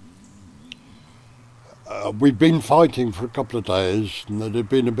 We'd been fighting for a couple of days, and it had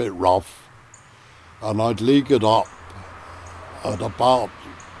been a bit rough, and I'd leaguered up at about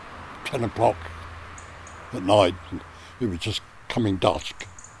 10 o'clock at night. It was just coming dusk,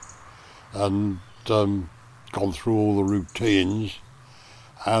 and gone through all the routines,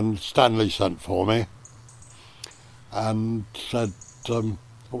 and Stanley sent for me and said,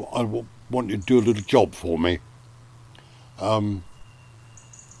 I want you to do a little job for me. Can't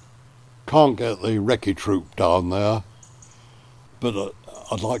get the recce troop down there, but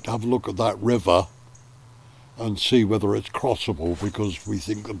I'd like to have a look at that river and see whether it's crossable, because we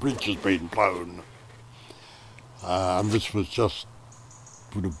think the bridge has been blown. And this would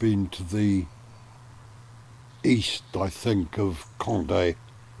have been to the east, I think, of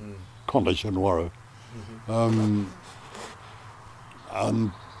Condé-sur-Noireau.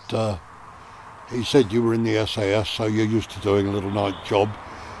 And he said, you were in the SAS, so you're used to doing a little night job.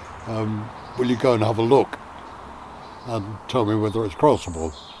 Will you go and have a look and tell me whether it's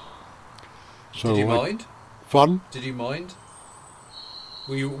crossable? So did you mind? Fun? Did you mind?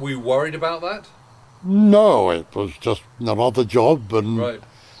 Were you worried about that? No, it was just another job, and right.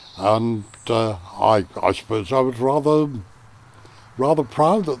 And I suppose I was rather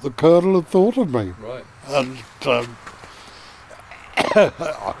proud that the Colonel had thought of me. Right. And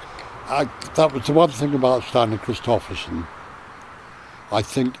that was the one thing about Stanley Christopherson. I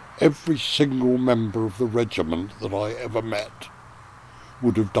think every single member of the regiment that I ever met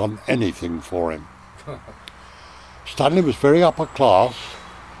would have done anything for him. Stanley was very upper class,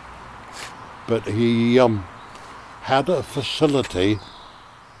 but he had a facility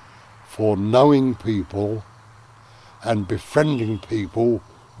for knowing people and befriending people,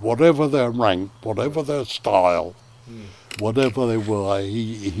 whatever their rank, whatever their style, whatever they were.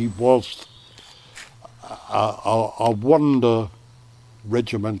 He was a wonder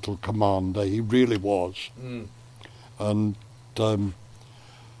regimental commander. He really was. And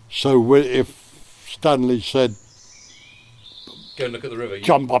So if Stanley said, go and look at the river.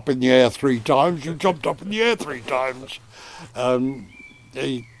 Jump up in the air 3 times, you jumped up in the air 3 times.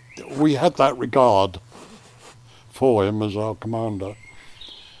 We had that regard for him as our commander.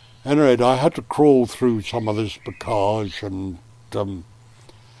 Anyway, I had to crawl through some of this bocage and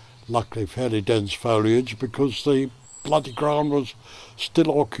luckily fairly dense foliage because the bloody ground was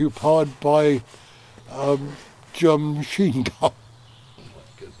still occupied by German machine gun.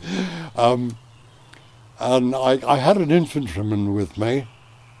 And I had an infantryman with me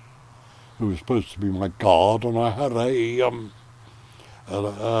who was supposed to be my guard, and I had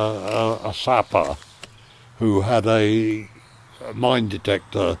a sapper who had a mine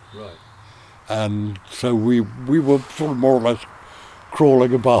detector. Right. And so we were sort of more or less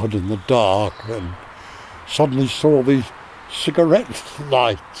crawling about in the dark and suddenly saw these cigarette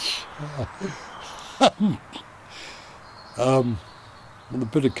lights. With a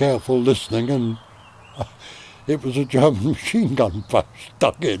bit of careful listening, and it was a German machine gun post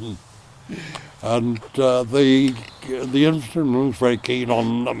stuck in. And the infantryman was very keen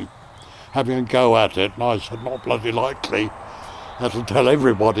on having a go at it, and I said, not bloody likely. That'll tell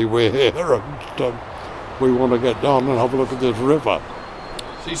everybody we're here, and we want to get down and have a look at this river.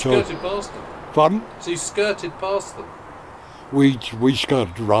 So you skirted past them? Pardon? So you skirted past them? We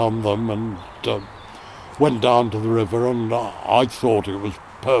skirted around them and went down to the river, and I thought it was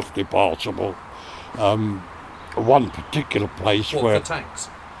perfectly passable. One particular place where... for tanks?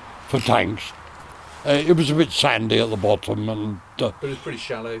 For tanks. It was a bit sandy at the bottom, and but it was pretty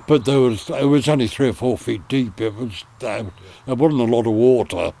shallow. But it was only 3 or 4 feet deep. It was there wasn't a lot of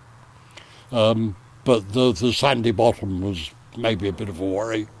water, but the sandy bottom was maybe a bit of a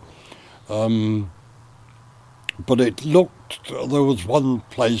worry. But it looked. There was one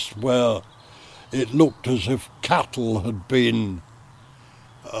place where it looked as if cattle had been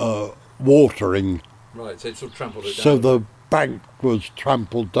watering. Right, so it sort of trampled it down. So the bank was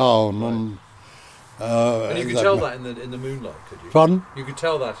trampled down, right. And you could tell that in the moonlight, could you? Pardon? You could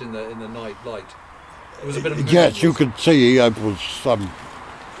tell that in the night light. It was a bit of movement. Yes, you could see it was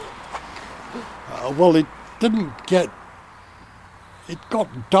well, it didn't get. It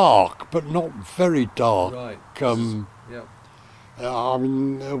got dark, but not very dark. Right. Yeah. I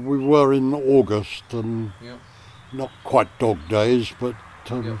mean, we were in August, and not quite dog days, but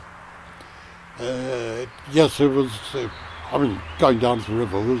yes, it was. I mean, going down to the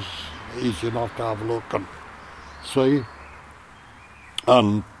river was easy enough to have a look and see.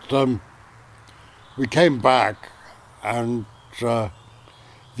 And we came back, and the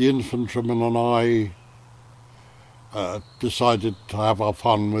infantryman and I decided to have our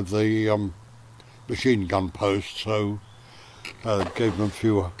fun with the machine gun post, so gave them a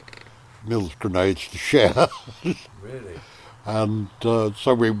few Mills grenades to share. Really? And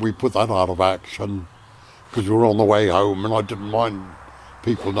so we put that out of action because we were on the way home, and I didn't mind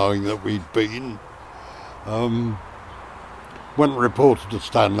people knowing that we'd been. Went and reported to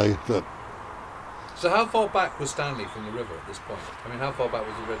Stanley that... So how far back was Stanley from the river at this point? I mean, how far back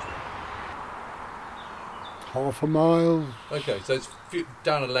was the regiment? Half a mile. Okay, so it's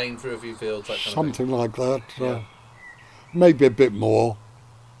down a lane through a few fields, that kind something of thing. like that. Maybe a bit more.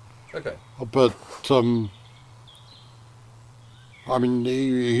 Okay. But, I mean,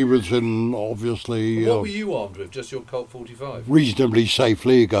 he was in, obviously... What were you armed with? Just your Colt 45? Reasonably safe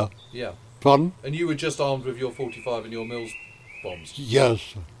Liga. Yeah. Pardon? And you were just armed with your 45 and your Mills bombs?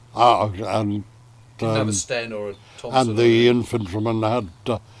 Yes. And... Didn't have a Sten or a Thompson? And the infantryman had...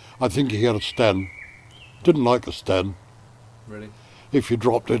 I think he had a Sten. Didn't like a Sten. Really? If you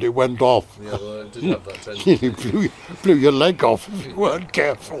dropped it, it went off. Yeah, well, it did have that tendency. You blew your leg off if you weren't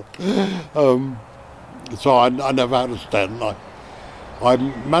careful. So I never had a Sten. I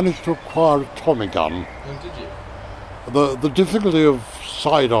managed to acquire a Tommy gun. Oh, did you? The difficulty of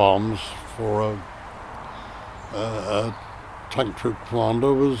sidearms for a tank troop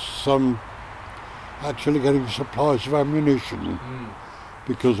commander was actually getting supplies of ammunition,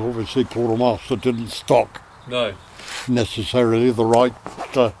 because obviously Quartermaster didn't stock necessarily the right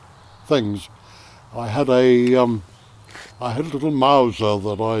things. I had a little Mauser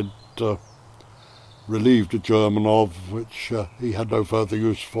that I'd relieved a German of, which he had no further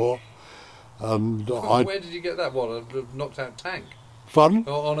use for. And where did you get that? What, a knocked out tank? Fun?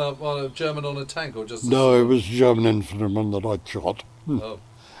 On a German on a tank, or just? No, it was a German infantryman that I'd shot. Oh.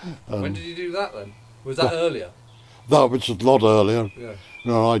 When did you do that then? Was that earlier? That was a lot earlier. Yeah.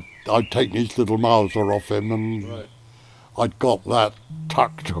 You know, I'd taken his little Mauser off him, and I'd got that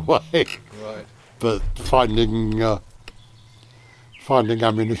tucked away. Right. But finding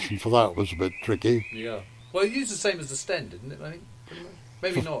ammunition for that was a bit tricky. Yeah. Well, it used the same as the Sten, didn't it? I think.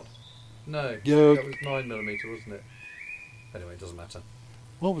 Maybe not. No. Yeah. That was 9mm, wasn't it? Anyway, it doesn't matter.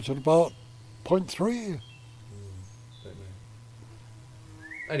 What was it, about 0.3? Don't know.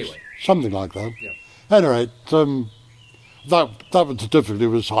 Anyway. Something like that. Yeah. Anyway, that was the difficulty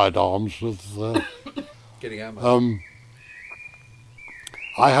with sidearms. With getting ammo.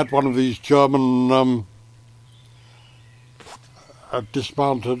 I had one of these German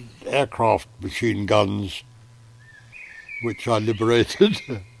dismounted aircraft machine guns, which I liberated,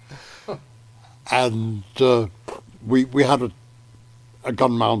 and we had a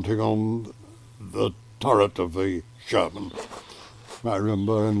gun mounting on the turret of the Sherman, I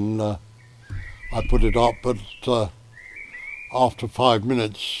remember, and I put it up, but after 5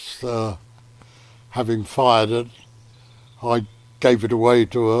 minutes, having fired it, I gave it away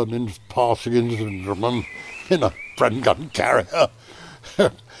to an passing infantryman in a Bren gun carrier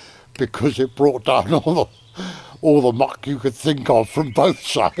because it brought down all the muck you could think of from both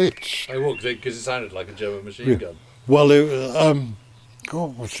sides. Oh, what? Because it sounded like a German machine gun. Well,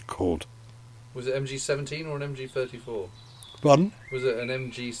 God, what's it called? Was it MG17 or an MG34? Pardon? Was it an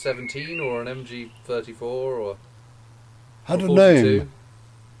MG17 or an MG34 or? Had or a 42? name.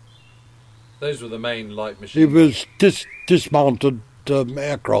 Those were the main light machine. It was dismounted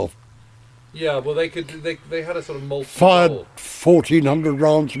aircraft. Yeah, well, they had a sort of multi. Fired 1,400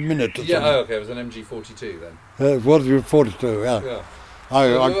 rounds a minute. Or yeah, something. okay, it was an MG42 then. It was 42, yeah. Yeah.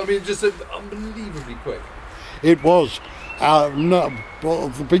 I mean, just unbelievably quick. It was. No, well,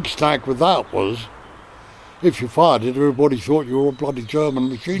 the big snag with that was, if you fired it, everybody thought you were a bloody German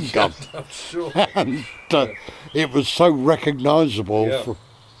machine gun. I'm sure. And it was so recognisable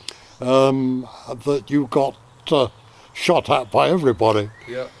that you got shot at by everybody.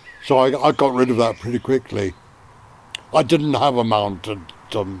 Yeah. So I got rid of that pretty quickly. I didn't have a mounted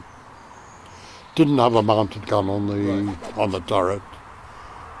gun on the turret.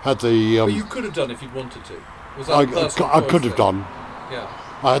 Had the. But you could have done if you wanted to. Was that I could have done. Yeah.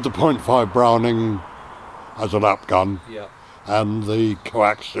 I had the .5 Browning as a lap gun. Yeah. And the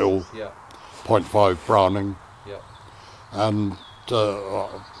coaxial. Yeah. .5 Browning. Yeah. And so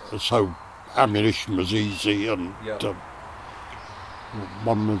ammunition was easy, and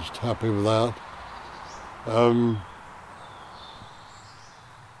one was happy with that.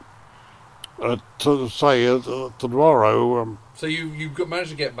 To say tomorrow. So you managed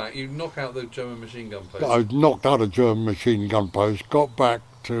to get back. You knock out the German machine gun post. I knocked out a German machine gun post. Got back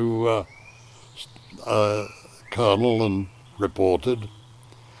to Colonel and reported.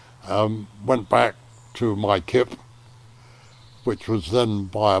 Went back to my kip, which was then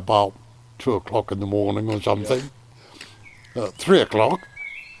by about 2 o'clock in the morning or something. 3 o'clock.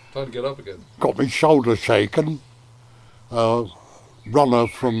 Time to get up again. Got my shoulder shaken. Runner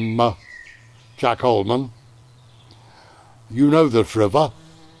from Jack Holman. You know this river.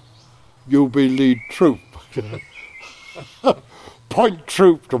 You'll be lead troop. Point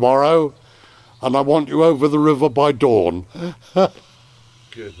troop tomorrow, and I want you over the river by dawn.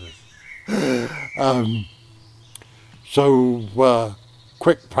 Goodness. So,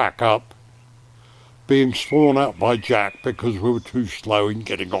 quick pack up, being sworn out by Jack because we were too slow in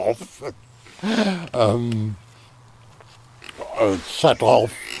getting off. Set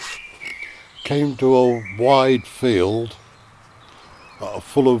off, came to a wide field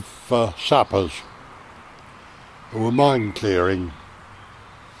full of sappers who were mine clearing.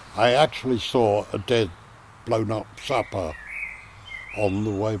 I actually saw a dead, blown up sapper on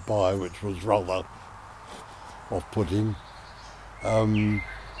the way by, which was rather off-putting.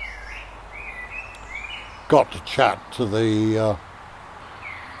 Got to chat to the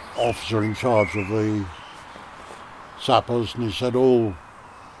officer in charge of the sappers, and he said, "Oh,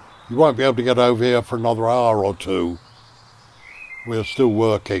 you won't be able to get over here for another hour or two. We're still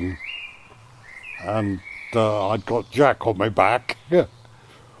working." And I'd got Jack on my back.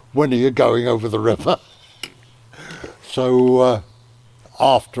 When are you going over the river? So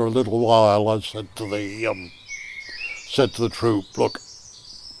after a little while, I said to the troop, "Look,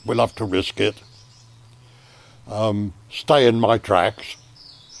 we'll have to risk it. Stay in my tracks,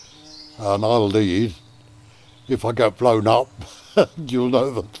 and I'll lead. If I get blown up, you'll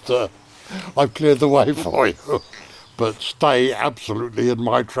know that I've cleared the way for you. But stay absolutely in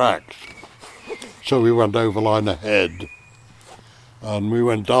my tracks." So we went over line ahead, and we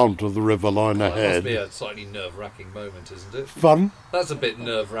went down to the river line ahead. That must be a slightly nerve-wracking moment, isn't it? Fun? That's a bit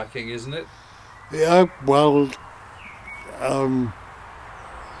nerve-wracking, isn't it? Yeah, well,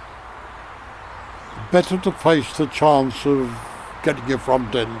 better to face the chance of getting your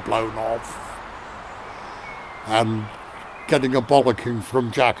front end blown off and getting a bollocking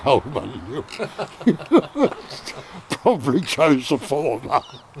from Jack Holman. Probably chose the former.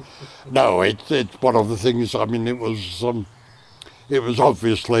 No, it's one of the things. I mean, it was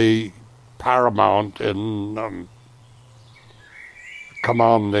obviously paramount in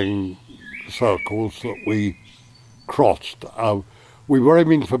commanding circles that we crossed. We were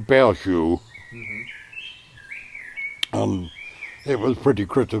aiming for Berjou, and it was pretty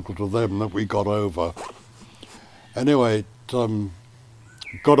critical to them that we got over. Anyway,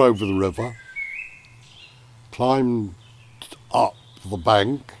 got over the river, climbed up the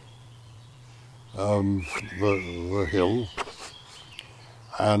bank, the hill,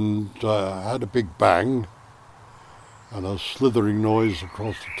 and had a big bang and a slithering noise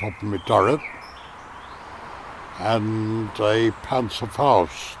across the top of my turret, and a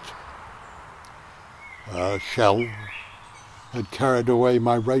Panzerfaust shell had carried away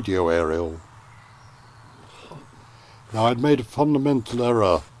my radio aerial. Now, I'd made a fundamental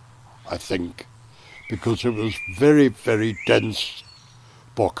error, I think, because it was very, very dense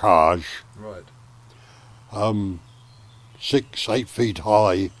bocage. Right. 6-8 feet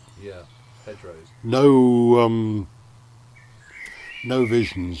high. Yeah, hedgerows. No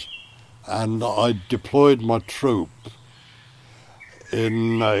visions. And I deployed my troop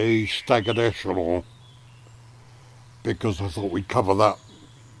in a staggered echelon because I thought we'd cover that.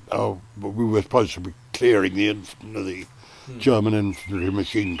 We were supposed to be clearing the German infantry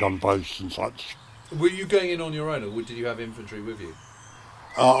machine gun posts and such. Were you going in on your own, or did you have infantry with you?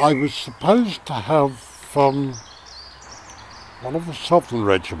 I was supposed to have one of the southern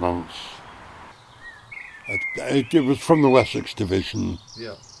regiments. It was from the Wessex Division.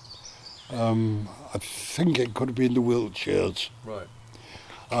 Yeah. I think it could have been the Wiltshires. Right.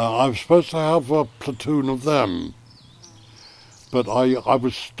 I was supposed to have a platoon of them, but I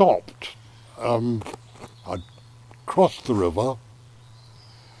was stopped. I crossed the river,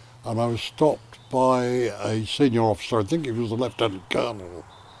 and I was stopped by a senior officer. I think he was a lieutenant colonel,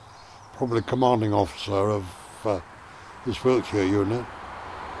 probably commanding officer of this Wiltshire unit.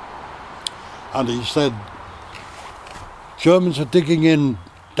 And he said, "Germans are digging in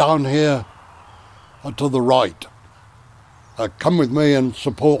down here to the right. Come with me and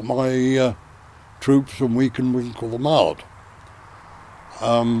support my troops, and we can winkle them out."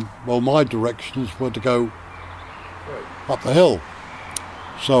 Well, my directions were to go up the hill.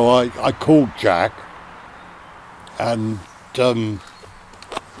 So I called Jack, and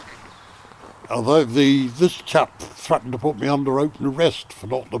although this chap threatened to put me under open arrest for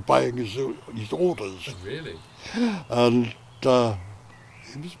not obeying his orders. Really? And he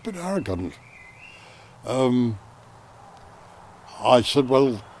was a bit arrogant. I said,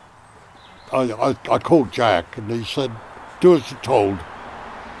 well, I called Jack, and he said, "Do as you're told.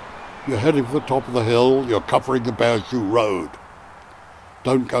 You're heading for the top of the hill, you're covering the Berjou Road.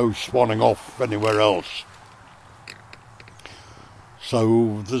 Don't go swanning off anywhere else."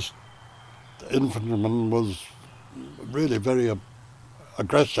 So this infantryman was really very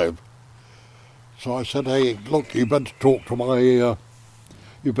aggressive. So I said, "Hey, look, you better talk to my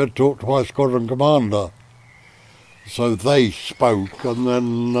squadron commander." So they spoke, and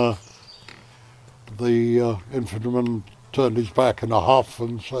then the infantryman turned his back in a huff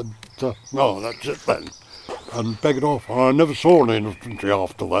and said, "No, that's it then," and begged off. And I never saw any infantry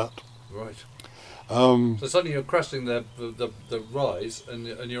after that. Right. So suddenly you're cresting the rise, and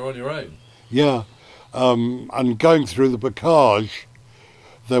you're on your own. Yeah, and going through the bocage,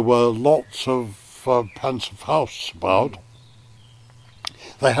 there were lots of Panzerfausts about.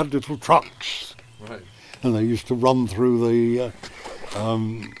 They had little trucks. Right. And they used to run through the.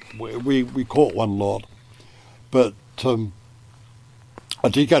 We caught one lot, but I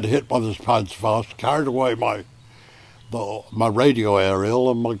did get hit by this Panzerfaust, carried away my radio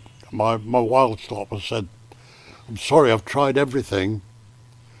aerial, and my wild stopper said, "I'm sorry, I've tried everything,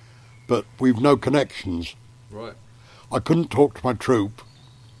 but we've no connections." Right. I couldn't talk to my troop.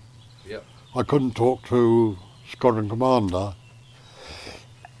 Yep. I couldn't talk to squadron commander.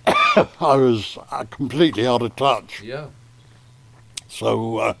 I was completely out of touch. Yeah.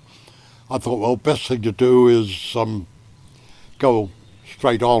 So I thought, well, best thing to do is go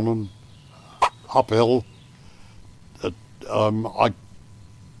straight on and uphill. I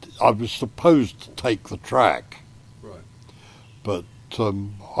was supposed to take the track. Right. But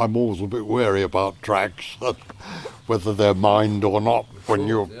I'm always a bit wary about tracks, whether they're mined or not, when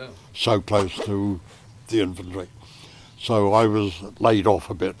you're so close to the infantry. So I was laid off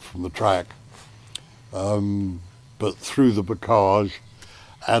a bit from the track, but through the bocage,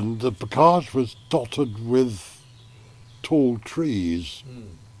 and the bocage was dotted with tall trees,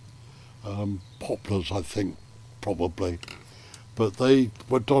 poplars, I think. probably, but they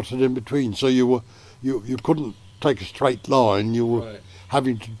were dotted in between, so you couldn't take a straight line. You were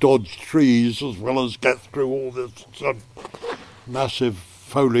having to dodge trees as well as get through all this massive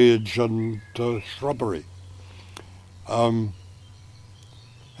foliage and shrubbery.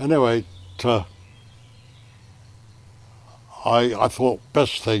 Anyway, I thought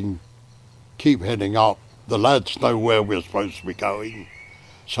best thing, keep heading up. The lads know where we're supposed to be going,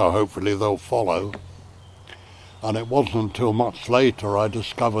 so hopefully they'll follow. And it wasn't until much later I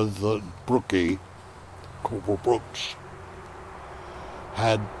discovered that Brookie, Corporal Brooks,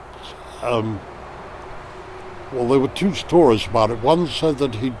 had, well, there were two stories about it. One said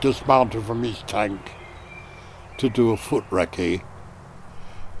that he'd dismounted from his tank to do a foot recce,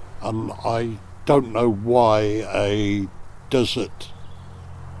 and I don't know why a desert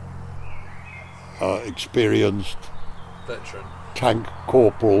experienced veteran tank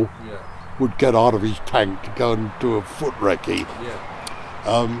corporal would get out of his tank to go and do a foot recce.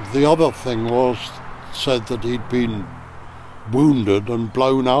 The other thing was, said that he'd been wounded and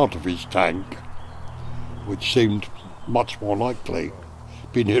blown out of his tank, which seemed much more likely.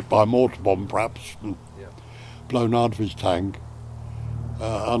 Been hit by a mortar bomb perhaps, and blown out of his tank.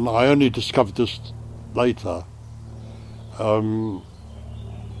 And I only discovered this later. The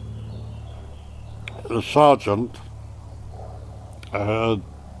sergeant had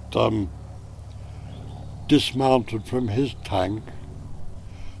dismounted from his tank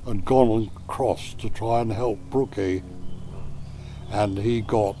and gone across to try and help Brookie, and he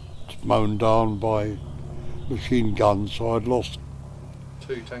got mown down by machine guns, so I'd lost,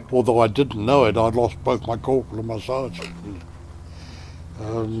 although I didn't know it, I'd lost both my corporal and my sergeant.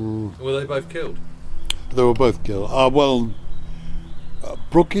 Were they both killed? They were both killed.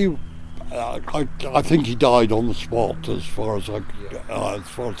 Brookie, I think he died on the spot, as far as I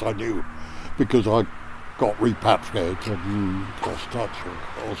knew, because I got repatriated and lost touch, of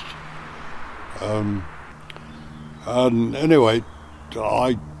course. And anyway,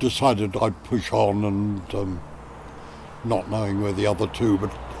 I decided I'd push on, and not knowing where the other two,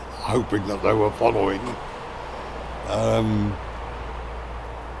 but hoping that they were following.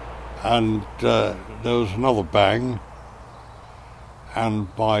 And there was another bang, and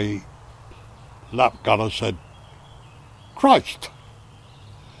my lap gunner said, "Christ,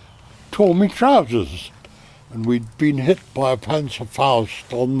 tore me trousers." And we'd been hit by a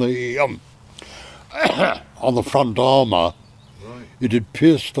Panzerfaust on the on the front armour. Right. It had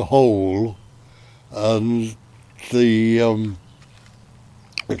pierced the hole, and the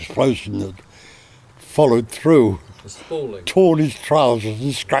explosion had followed through, torn his trousers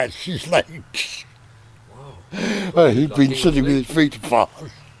and scratched his legs. Wow. He'd been sitting with his feet apart.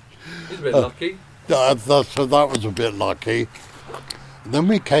 He's a bit lucky. So that was a bit lucky. And then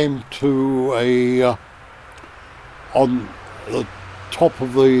we came to a on the top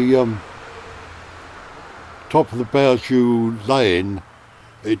of the Berjou lane.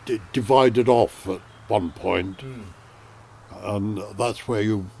 It divided off at one point, and that's where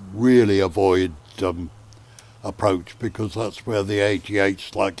you really avoid approach, because that's where the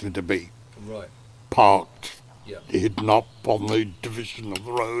 88's likely to be. Right. Parked, hidden up on the division of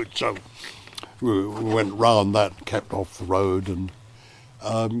the road. So we went round that, kept off the road, and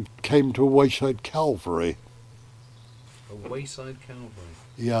came to a wayside Calvary. A wayside Calvary?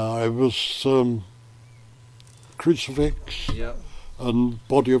 Yeah, it was crucifix and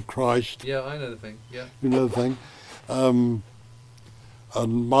body of Christ. Yeah, I know the thing, yeah. You know the thing.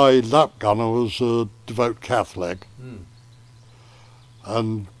 And my lap gunner was a devout Catholic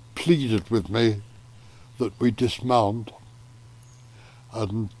and pleaded with me that we dismount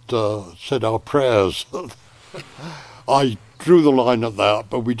and said our prayers. I drew the line at that,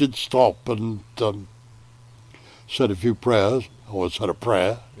 but we did stop and said a few prayers, or said a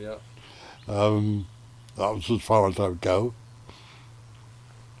prayer. Yeah. That was as far as I would go.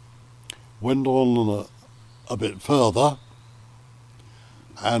 Went on a bit further,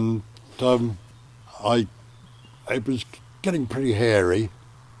 and it was getting pretty hairy.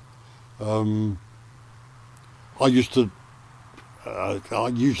 I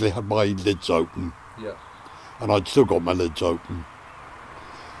usually had my lids open. Yeah. And I'd still got my lids open.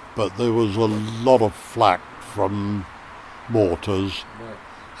 But there was a lot of flak from mortars. Right.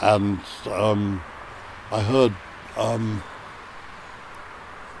 And I heard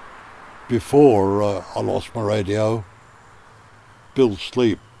before I lost my radio, Bill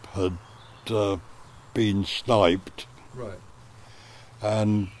Sleep had been sniped. Right.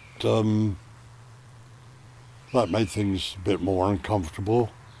 And that made things a bit more uncomfortable.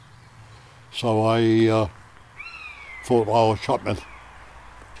 So I thought, I'll shut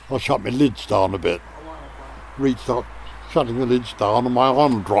my lids down a bit. reached up, shutting the lids down, and my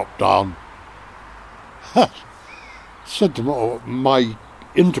arm dropped down. Said to my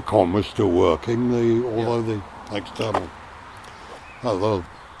intercom was still working, although the external, the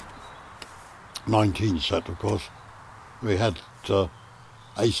 19 set, of course, we had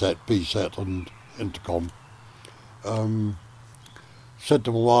A set, B set, and intercom. Said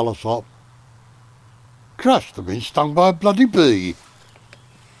to my wireless op, "Christ, I've been stung by a bloody bee."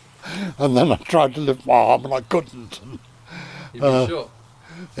 And then I tried to lift my arm and I couldn't. You'd been shot.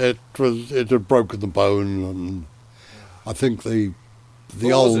 It had broken the bone, and I think the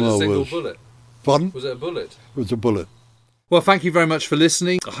Or ulnar was it a single was. bullet? Pardon? Was it a bullet? It was a bullet. Well, thank you very much for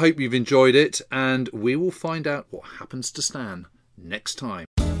listening. I hope you've enjoyed it, and we will find out what happens to Stan next time.